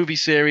 Which movie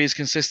series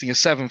consisting of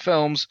 7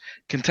 films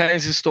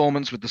contains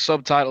installments with the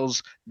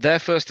subtitles Their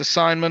First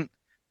Assignment,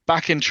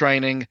 Back in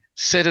Training,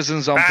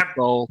 Citizens on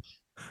Patrol,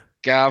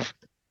 Gav?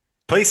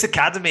 Police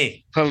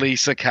Academy.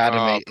 Police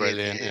Academy. Oh,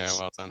 brilliant. Yeah,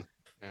 well done.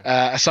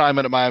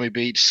 Assignment at Miami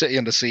Beach, City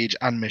Under Siege,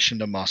 and Mission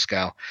to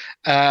Moscow.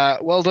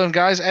 Well done,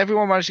 guys.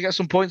 Everyone managed to get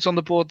some points on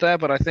the board there,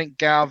 but I think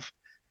Gav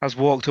has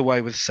walked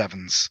away with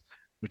 7s,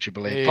 would you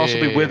believe?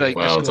 Possibly with a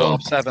score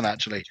of 7,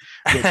 actually.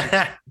 Which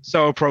is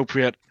so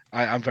appropriate.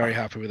 I'm very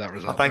happy with that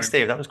result. Oh, thanks,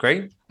 Steve. That was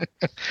great.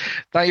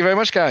 Thank you very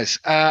much, guys.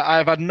 I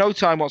have had no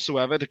time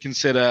whatsoever to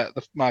consider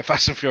my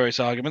Fast and Furious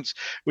arguments,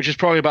 which is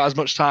probably about as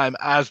much time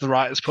as the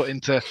writers put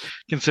into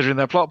considering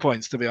their plot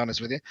points, to be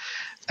honest with you.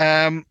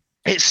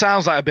 It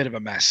sounds like a bit of a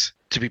mess,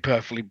 to be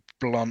perfectly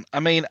blunt. I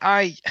mean,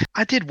 I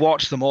did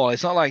watch them all.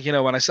 It's not like,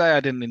 when I say I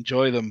didn't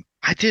enjoy them,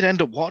 I did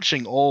end up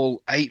watching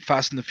all 8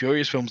 Fast and the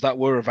Furious films that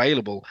were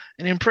available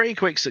and in pretty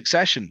quick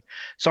succession.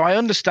 So I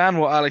understand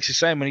what Alex is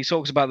saying when he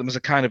talks about them as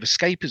a kind of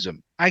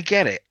escapism. I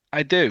get it.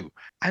 I do.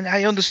 And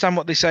I understand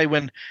what they say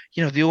when,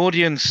 the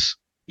audience,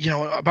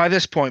 by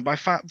this point, by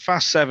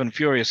Fast 7,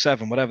 Furious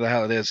 7, whatever the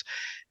hell it is,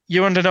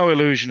 you're under no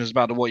illusions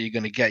about what you're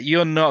going to get.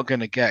 You're not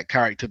going to get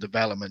character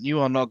development. You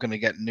are not going to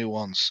get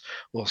nuance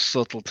or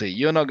subtlety.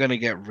 You're not going to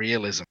get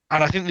realism.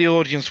 And I think the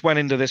audience went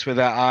into this with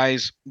their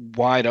eyes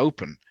wide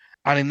open.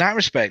 And in that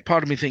respect,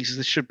 part of me thinks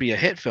this should be a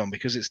hit film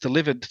because it's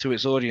delivered to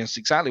its audience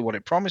exactly what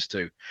it promised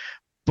to.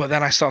 But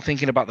then I start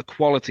thinking about the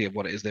quality of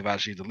what it is they've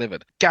actually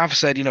delivered. Gav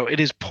said, it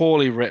is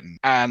poorly written.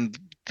 And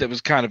there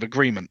was kind of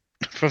agreement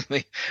from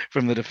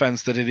the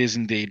defense that it is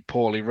indeed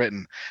poorly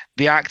written.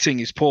 The acting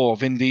is poor.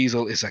 Vin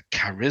Diesel is a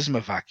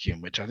charisma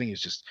vacuum, which I think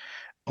is just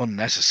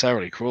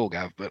unnecessarily cruel,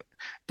 Gav, but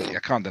I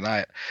can't deny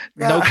it.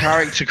 No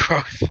character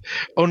growth,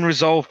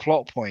 unresolved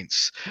plot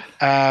points.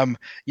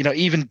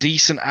 Even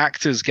decent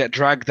actors get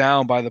dragged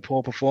down by the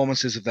poor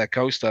performances of their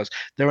co-stars.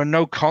 There are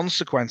no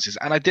consequences.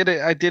 And I did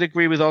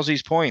agree with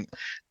Ozzy's point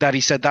that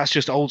he said that's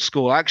just old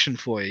school action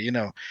for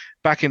you.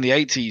 Back in the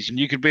 80s,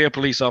 you could be a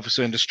police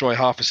officer and destroy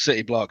half a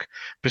city block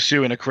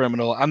pursuing a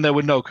criminal, and there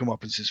were no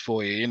comeuppances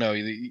for you.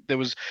 There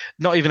was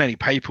not even any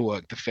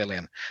paperwork to fill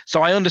in.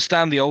 So I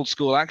understand the old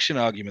school action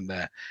argument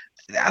there.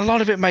 A lot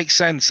of it makes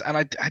sense, and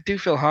I do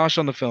feel harsh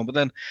on the film, but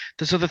then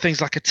there's other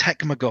things like a tech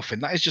MacGuffin.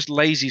 That is just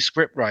lazy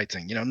script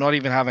writing, not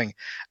even having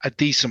a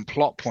decent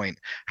plot point.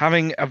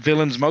 Having a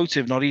villain's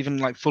motive not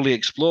even fully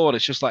explored.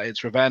 It's just like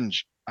it's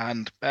revenge.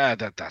 And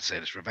that's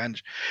it. It's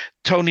revenge.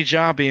 Tony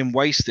Jaa being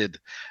wasted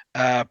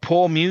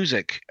poor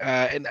music,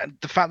 and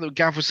the fact that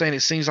Gav was saying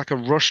it seems like a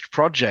rushed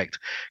project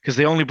because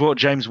they only brought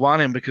James Wan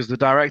in because the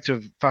director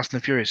of Fast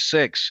and the Furious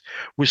 6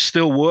 was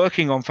still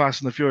working on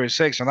Fast and the Furious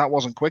 6, and that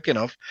wasn't quick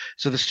enough.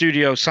 So the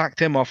studio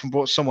sacked him off and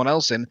brought someone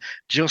else in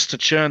just to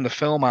churn the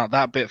film out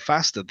that bit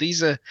faster.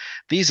 These are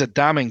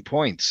damning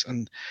points,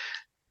 and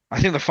I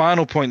think the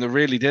final point that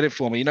really did it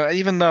for me,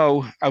 even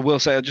though I will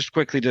say, just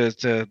quickly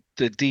to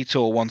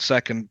detour 1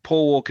 second,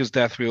 Paul Walker's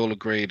death, we all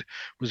agreed,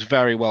 was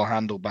very well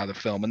handled by the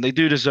film. And they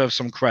do deserve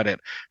some credit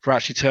for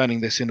actually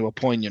turning this into a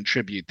poignant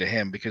tribute to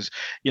him because,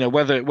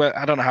 whether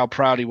I don't know how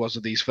proud he was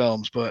of these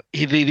films, but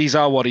these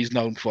are what he's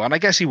known for. And I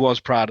guess he was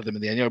proud of them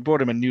in the end. It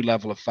brought him a new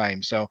level of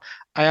fame. So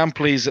I am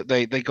pleased that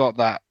they got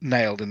that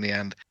nailed in the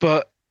end.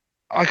 But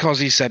like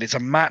Ozzy said, it's a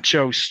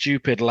macho,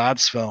 stupid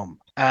lads film.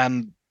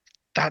 And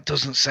that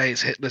doesn't say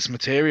it's hit list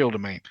material to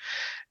me.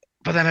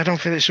 But then I don't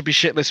feel it should be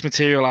shit list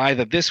material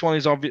either. This one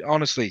is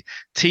honestly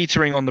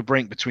teetering on the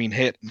brink between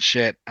hit and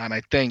shit. And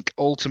I think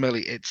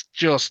ultimately it's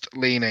just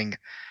leaning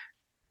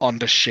on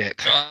the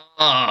shit.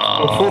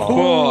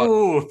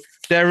 Oh.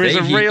 There is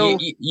Dave, a real...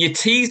 You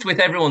teased with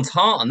everyone's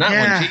heart on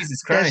that one.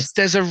 Jesus Christ.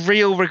 There's a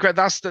real regret.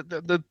 That's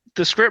the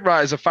script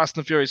writers of Fast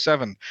and Furious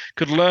 7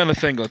 could learn a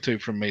thing or two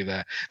from me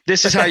there.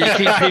 This is how you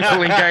keep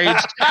people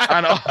engaged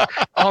and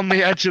on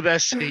the edge of their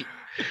seat.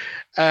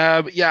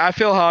 I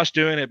feel harsh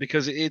doing it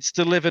because it's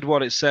delivered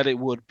what it said it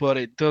would, but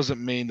it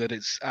doesn't mean that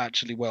it's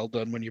actually well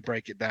done when you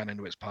break it down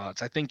into its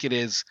parts. I think it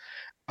is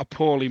a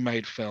poorly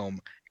made film,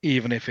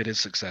 even if it is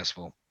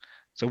successful.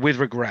 So with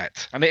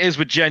regret, and it is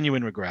with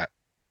genuine regret,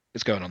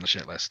 it's going on the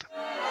shit list.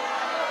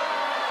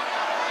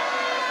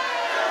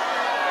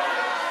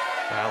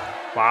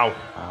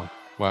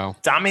 Wow.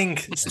 Damning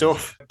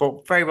stuff,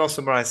 but very well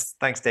summarized.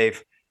 Thanks,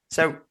 Dave.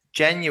 So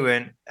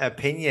genuine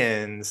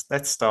opinions.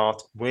 Let's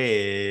start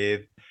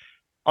with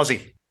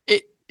Ozzy.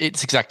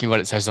 It's exactly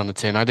what it says on the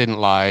tin. I didn't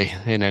lie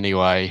in any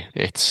way.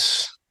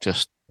 It's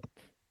just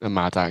a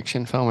mad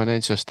action film, and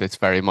it's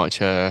very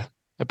much a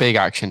big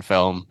action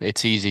film.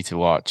 It's easy to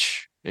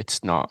watch.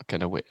 It's not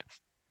gonna win.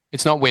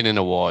 It's not winning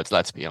awards.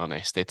 Let's be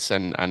honest.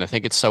 And I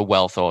think it's so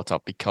well thought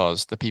of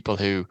because the people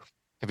who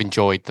have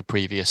enjoyed the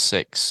previous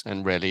 6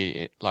 and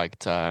really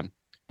liked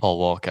Paul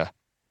Walker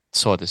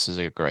saw this as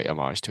a great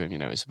homage to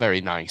him. It's a very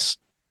nice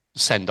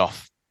send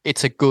off.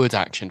 It's a good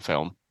action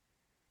film,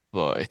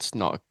 but it's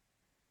not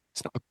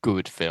a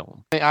good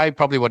film. I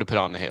probably would have put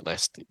it on the hit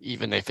list,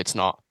 even if it's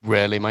not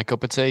really my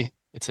cup of tea.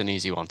 It's an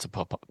easy one to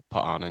put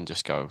on and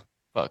just go,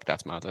 fuck,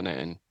 that's mad, isn't it?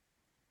 And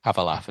have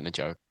a laugh and a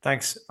joke.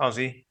 Thanks,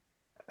 Ozzy.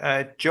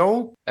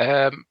 Joel?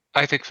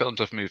 I think films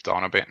have moved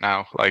on a bit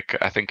now. Like,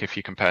 I think if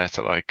you compare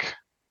to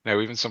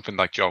even something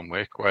like John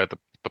Wick, where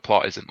the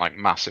plot isn't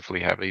massively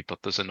heavy, but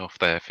there's enough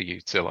there for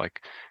you to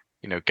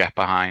get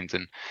behind,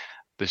 and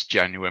there's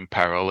genuine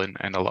peril in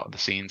a lot of the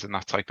scenes and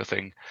that type of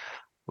thing.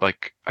 I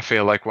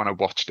feel like when I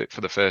watched it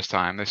for the first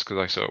time, because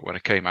I saw it when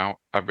it came out,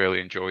 I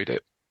really enjoyed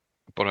it.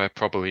 But I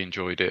probably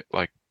enjoyed it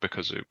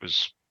because it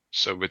was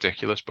so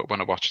ridiculous. But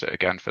when I watched it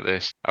again for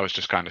this, I was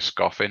just kind of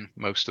scoffing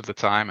most of the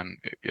time. And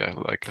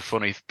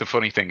the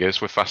funny thing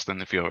is with Fast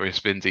and the Furious,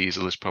 Vin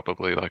Diesel is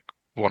probably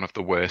one of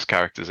the worst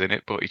characters in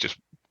it, but he just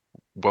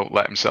won't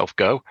let himself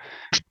go.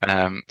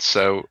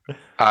 So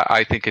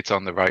I think it's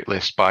on the right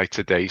list by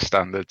today's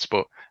standards.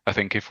 But I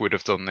think if we'd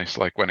have done this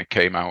when it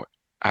came out,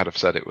 I'd have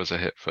said it was a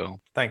hit film.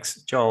 Thanks,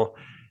 Joel.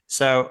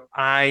 So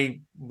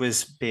I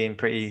was being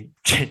pretty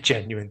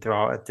genuine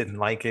throughout. I didn't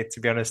like it, to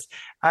be honest.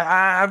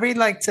 I really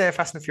liked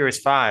Fast and the Furious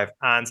 5.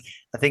 And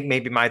I think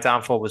maybe my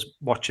downfall was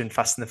watching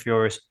Fast and the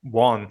Furious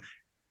 1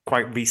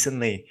 quite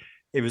recently.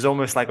 It was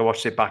almost like I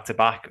watched it back to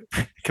back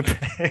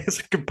as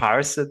a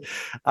comparison.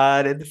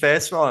 And in the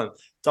first one,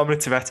 Dominic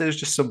Toretto is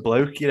just some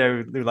bloke,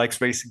 who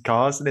likes racing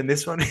cars, and in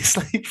this one, he's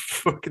like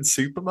fucking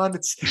Superman.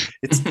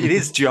 It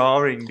is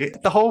jarring.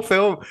 The whole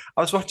film,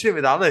 I was watching it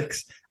with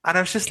Alex, and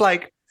I was just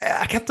like,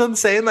 I kept on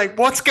saying,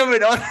 what's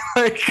going on?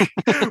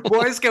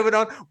 What is going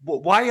on?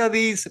 Why are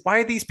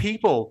these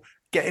people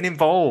getting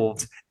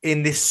involved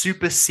in this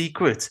super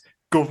secret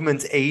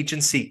government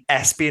agency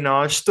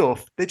espionage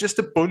stuff? They're just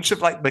a bunch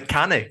of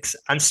mechanics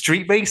and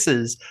street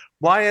racers.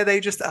 Why are they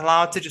just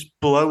allowed to just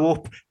blow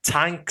up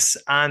tanks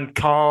and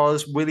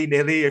cars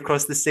willy-nilly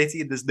across the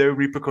city, and there's no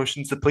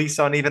repercussions? The police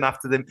aren't even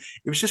after them.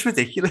 It was just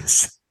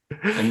ridiculous.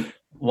 And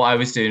what I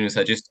was doing was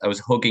I was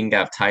hugging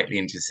Gav tightly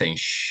and just saying,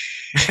 shh.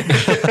 Turn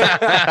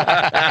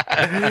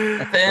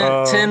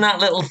that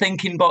little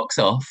thinking box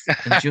off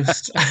and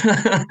just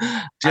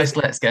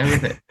let's go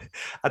with it.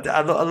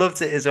 I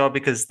loved it as well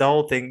because the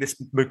whole thing, this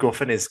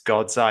MacGuffin is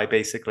God's eye,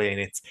 basically,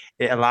 and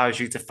it allows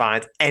you to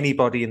find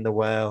anybody in the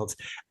world.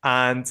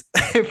 And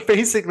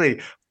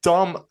basically,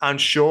 Dom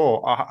and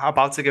Shaw are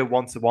about to go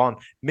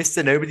 1-to-1.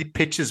 Mr. Nobody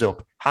pitches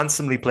up,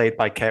 handsomely played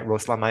by Kurt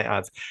Russell, I might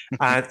add.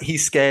 And he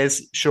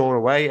scares Shaw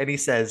away and he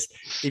says,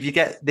 if you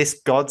get this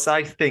God's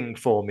eye thing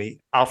for me,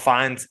 I'll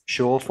find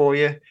Shaw for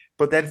you.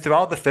 But then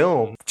throughout the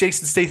film,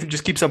 Jason Statham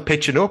just keeps on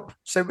pitching up.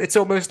 So it's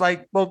almost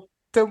like, well,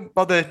 don't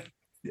bother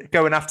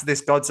going after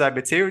this God's eye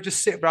material.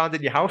 Just sit around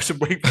in your house and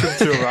wait for him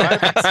to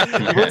arrive.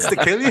 He wants to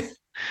kill you.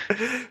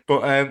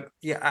 But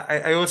yeah,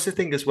 I also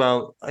think as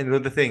well,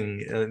 another thing,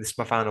 this is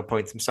my final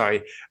point, I'm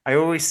sorry. I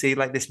always see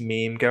like this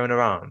meme going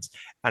around,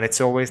 and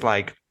it's always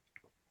like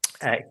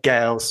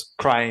girls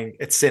crying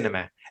at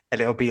cinema. And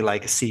it'll be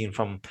like a scene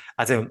from,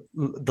 I don't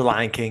know, The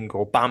Lion King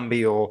or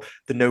Bambi or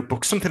The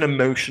Notebook, something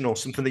emotional,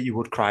 something that you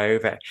would cry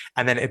over.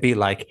 And then it'd be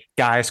like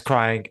guys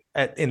crying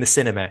in the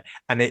cinema.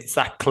 And it's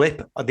that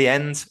clip at the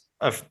end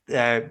of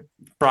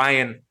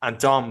Brian and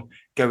Dom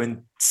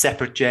going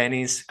separate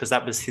journeys because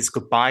that was his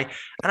goodbye.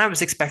 And I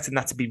was expecting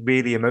that to be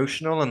really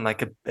emotional and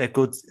like a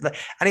good,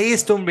 and it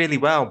is done really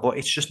well, but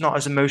it's just not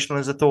as emotional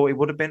as I thought it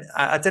would have been.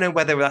 I don't know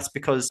whether that's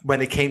because when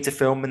they came to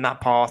film in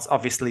that part,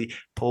 obviously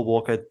Paul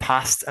Walker had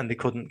passed and they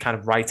couldn't kind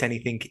of write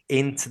anything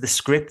into the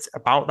script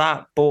about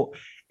that. But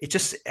it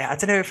just, I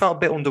don't know, it felt a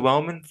bit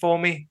underwhelming for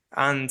me.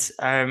 And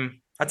I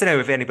don't know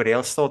if anybody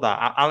else thought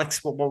that.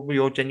 Alex, what were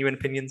your genuine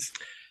opinions?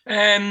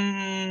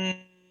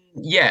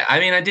 Yeah, I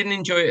mean, I didn't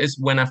enjoy it as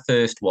when I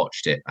first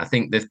watched it. I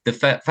think the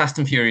Fast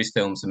and Furious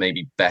films are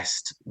maybe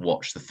best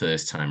watched the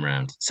first time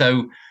round.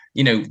 So,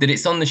 that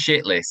it's on the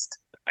shit list,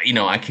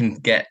 I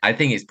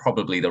think it's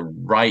probably the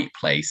right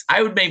place.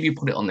 I would maybe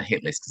put it on the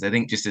hit list because I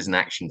think just as an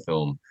action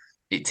film,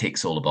 it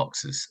ticks all the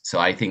boxes. So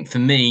I think for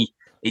me,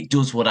 it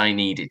does what I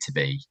need it to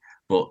be.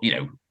 But,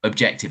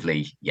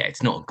 objectively, yeah,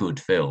 it's not a good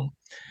film.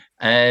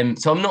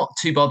 So I'm not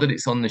too bothered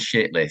it's on the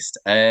shit list.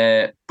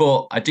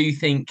 But I do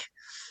think,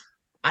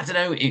 I don't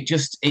know, it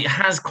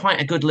has quite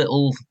a good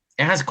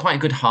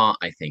heart,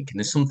 I think. And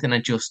there's something I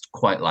just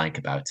quite like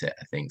about it,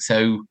 I think.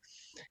 So,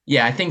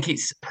 yeah, I think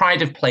it's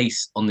pride of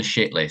place on the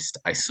shit list,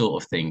 I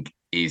sort of think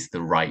is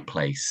the right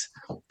place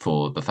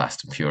for the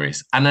Fast and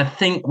Furious. And I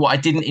think what I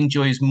didn't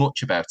enjoy as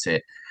much about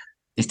it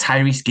is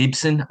Tyrese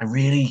Gibson. I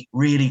really,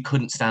 really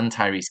couldn't stand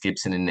Tyrese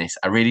Gibson in this.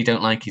 I really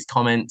don't like his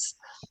comments.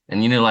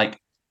 And,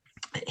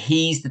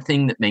 he's the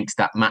thing that makes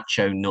that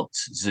macho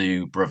nuts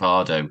zoo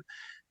bravado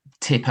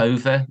tip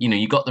over.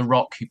 You got The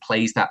Rock who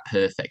plays that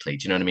perfectly.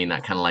 Do you know what I mean?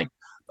 That kind of like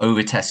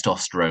over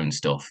testosterone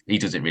stuff. He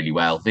does it really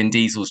well. Vin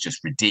Diesel's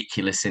just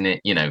ridiculous in it.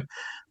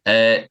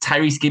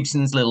 Tyrese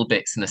Gibson's little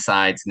bits and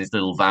asides and his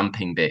little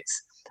vamping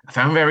bits, I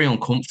found very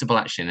uncomfortable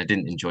actually, and I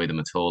didn't enjoy them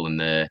at all.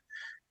 And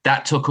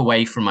that took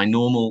away from my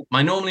normal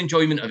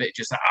enjoyment of it.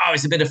 Just like,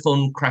 it's a bit of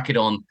fun, crack it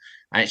on.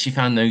 I actually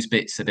found those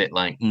bits a bit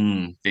like,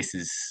 this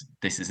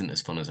isn't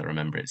as fun as I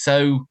remember it.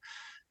 So,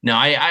 no,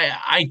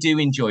 I do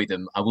enjoy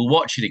them. I will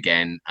watch it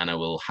again, and I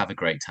will have a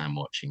great time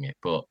watching it.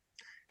 But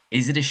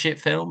is it a shit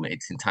film?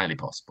 It's entirely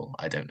possible.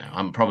 I don't know.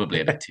 I'm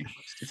probably a bit too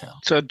close to tell.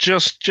 So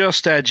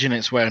just edging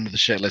its way into the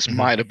shit list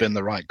might have been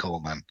the right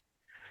call, man.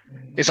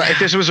 It's like if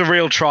this was a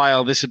real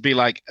trial, this would be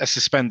like a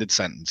suspended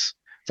sentence.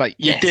 It's like,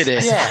 you did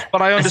it,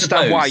 but I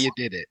understand why you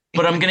did it.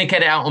 But I'm going to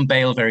get it out on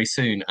bail very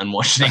soon and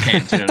watch it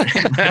again. Do you know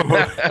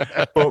what I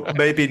mean? But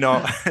maybe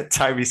not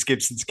Tyrese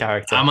Gibson's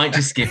character. I might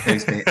just skip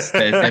those bits.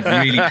 They're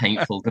really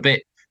painful. The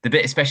bit,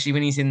 especially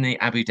when he's in the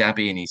Abu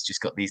Dhabi and he's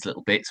just got these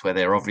little bits where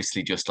they're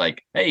obviously just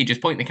like, hey,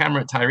 just point the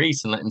camera at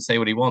Tyrese and let him say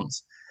what he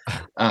wants.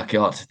 Oh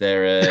God,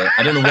 they're.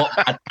 I don't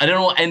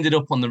know what ended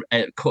up on the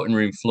cutting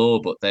room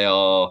floor, but they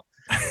are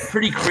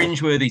pretty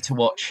cringeworthy to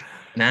watch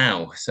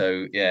now.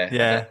 So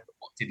yeah.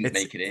 Didn't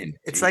make it in.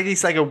 It's like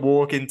he's like a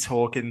walking,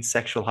 talking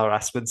sexual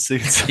harassment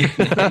suit.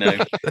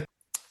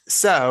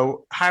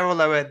 So, higher or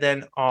lower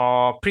than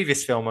our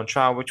previous film on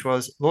trial, which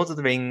was Lord of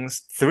the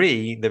Rings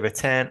 3, The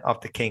Return of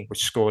the King,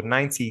 which scored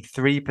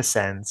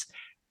 93%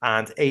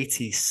 and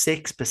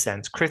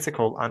 86%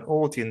 critical and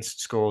audience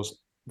scores,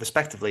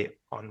 respectively,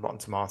 on Rotten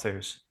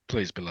Tomatoes.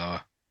 Please be lower.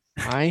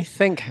 I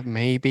think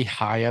maybe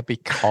higher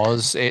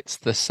because it's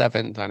the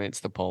 7th and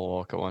it's the Paul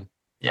Walker one.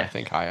 Yeah, I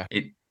think higher.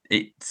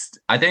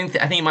 I think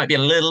it might be a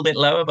little bit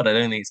lower, but I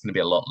don't think it's going to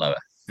be a lot lower.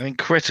 I mean,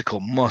 critical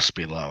must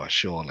be lower,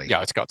 surely.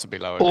 Yeah, it's got to be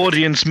lower.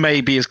 Audience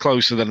maybe is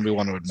closer than we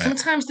want to admit.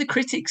 Sometimes the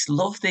critics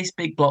love this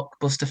big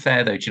blockbuster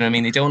fare, though. Do you know what I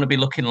mean? They don't want to be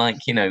looking like,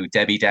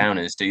 Debbie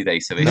Downers, do they?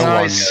 So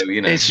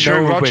it's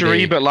true. Roger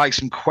Ebert likes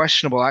some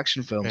questionable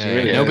action films. Yeah,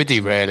 really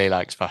nobody really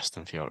likes Fast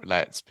and Furious.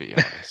 Let's be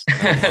honest.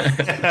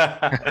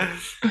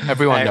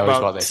 Everyone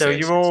knows what this is. So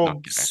you're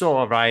all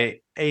sort of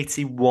right.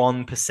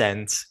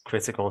 81%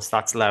 critical, so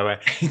that's lower,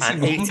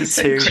 and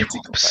 82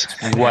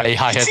 way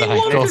higher than I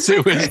thought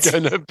it was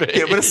gonna be.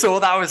 Yeah, when I saw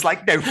that, I was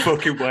like, no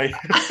fucking way.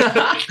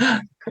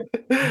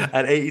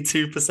 And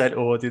 82%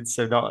 audience,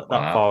 so not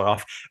far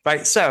off.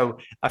 Right, so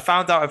I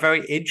found out a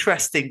very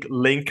interesting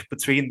link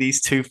between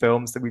these two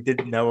films that we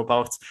didn't know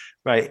about.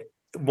 Right,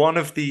 one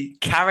of the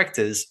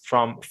characters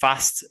from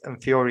Fast and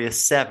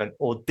Furious 7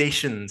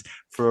 auditioned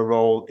for a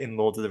role in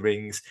Lord of the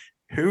Rings.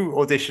 Who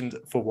auditioned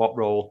for what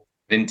role?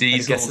 Vin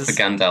Diesel for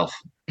Gandalf.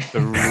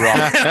 The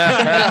Rock.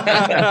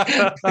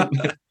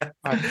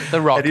 The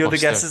Rock. Any other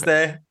guesses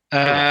there?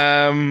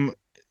 Oh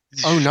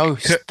no,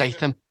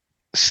 Statham.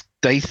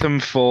 Statham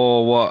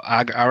for what?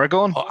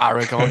 Aragorn? Oh,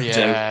 Aragorn,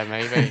 yeah,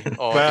 maybe.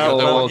 Or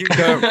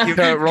Can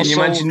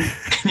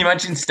you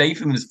imagine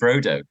Statham as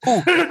Frodo?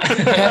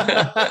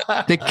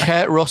 Did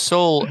Kurt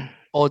Russell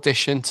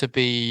audition to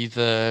be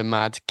the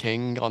Mad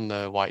King on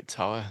the White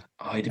Tower?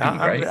 Oh, it'd be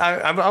great.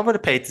 I would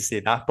have paid to see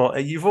that,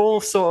 but you've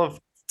all sort of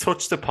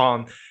touched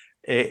upon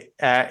it.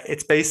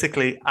 It's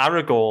basically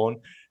Aragorn,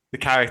 the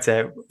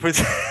character,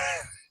 was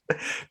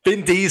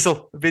Vin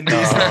Diesel. Vin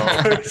Diesel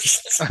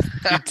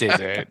You did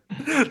it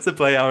to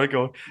play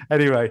Aragorn.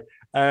 Anyway,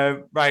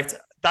 right,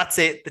 that's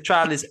it. The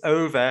trial is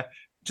over.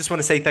 Just want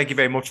to say thank you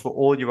very much for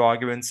all your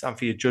arguments and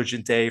for your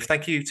judging, Dave.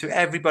 Thank you to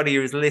everybody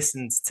who has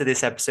listened to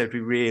this episode. We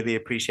really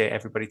appreciate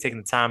everybody taking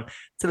the time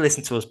to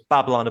listen to us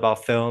babble on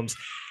about films.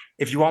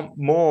 If you want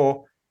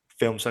more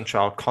Films on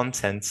Trial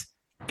content,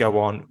 go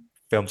on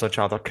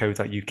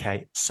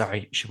filmsontrial.co.uk.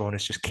 Sorry, Siobhan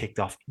has just kicked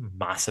off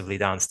massively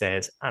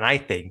downstairs. And I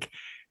think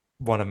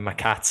one of my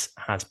cats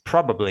has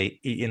probably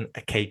eaten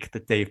a cake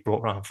that Dave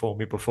brought around for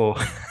me before.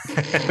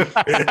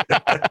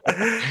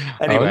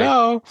 Anyway,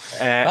 no.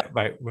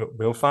 Right,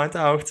 we'll find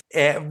out.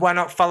 Why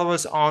not follow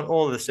us on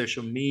all of the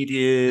social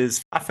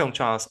medias, at Film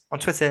Trials on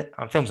Twitter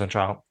and Films on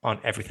Trial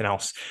on everything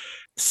else.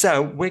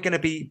 So we're going to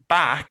be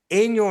back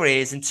in your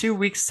ears in 2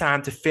 weeks'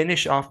 time to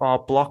finish off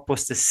our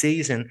blockbuster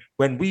season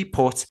when we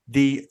put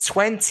the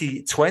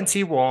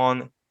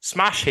 2021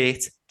 smash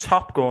hit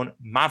Top Gun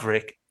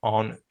Maverick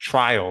on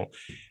trial.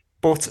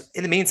 But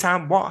in the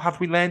meantime, what have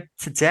we learned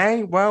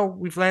today? Well,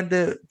 we've learned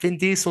that Vin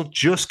Diesel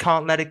just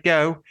can't let it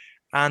go,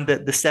 and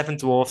that the Seven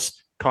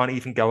Dwarfs can't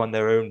even go on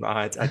their own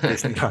ride at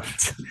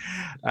Disneyland.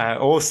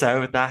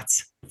 Also, that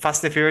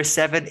Fast and Furious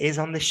 7 is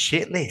on the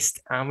shit list,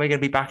 and we're going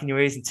to be back in your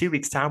ears in 2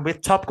 weeks' time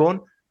with Top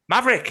Gun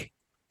Maverick.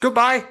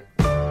 Goodbye.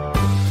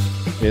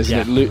 Isn't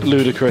it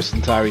ludicrous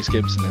and Tyrese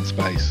Gibson in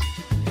space?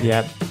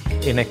 Yeah,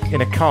 in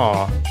a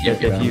car.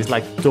 They've used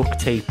like duct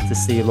tape to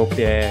seal up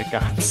the air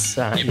gaps.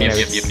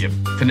 Yep.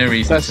 For no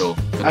reason at all.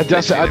 I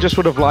just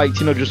would have liked,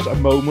 just a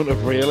moment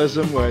of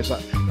realism where it's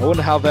like, I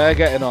wonder how they're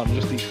getting on.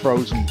 Just these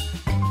frozen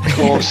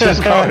courses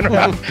going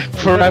around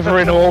forever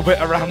in orbit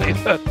around the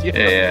Earth.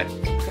 Yeah.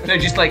 No,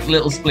 just like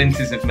little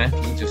splinters of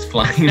metal just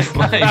flying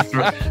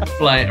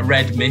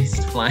red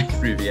mist flying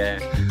through the air.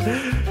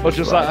 Or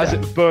just as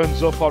it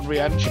burns up on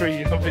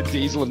re-entry, Vin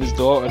Diesel and his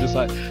daughter just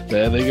like,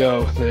 there they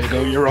go,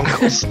 your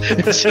uncles.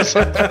 It's just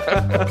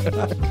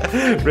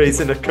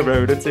raising a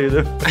Corona to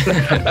them.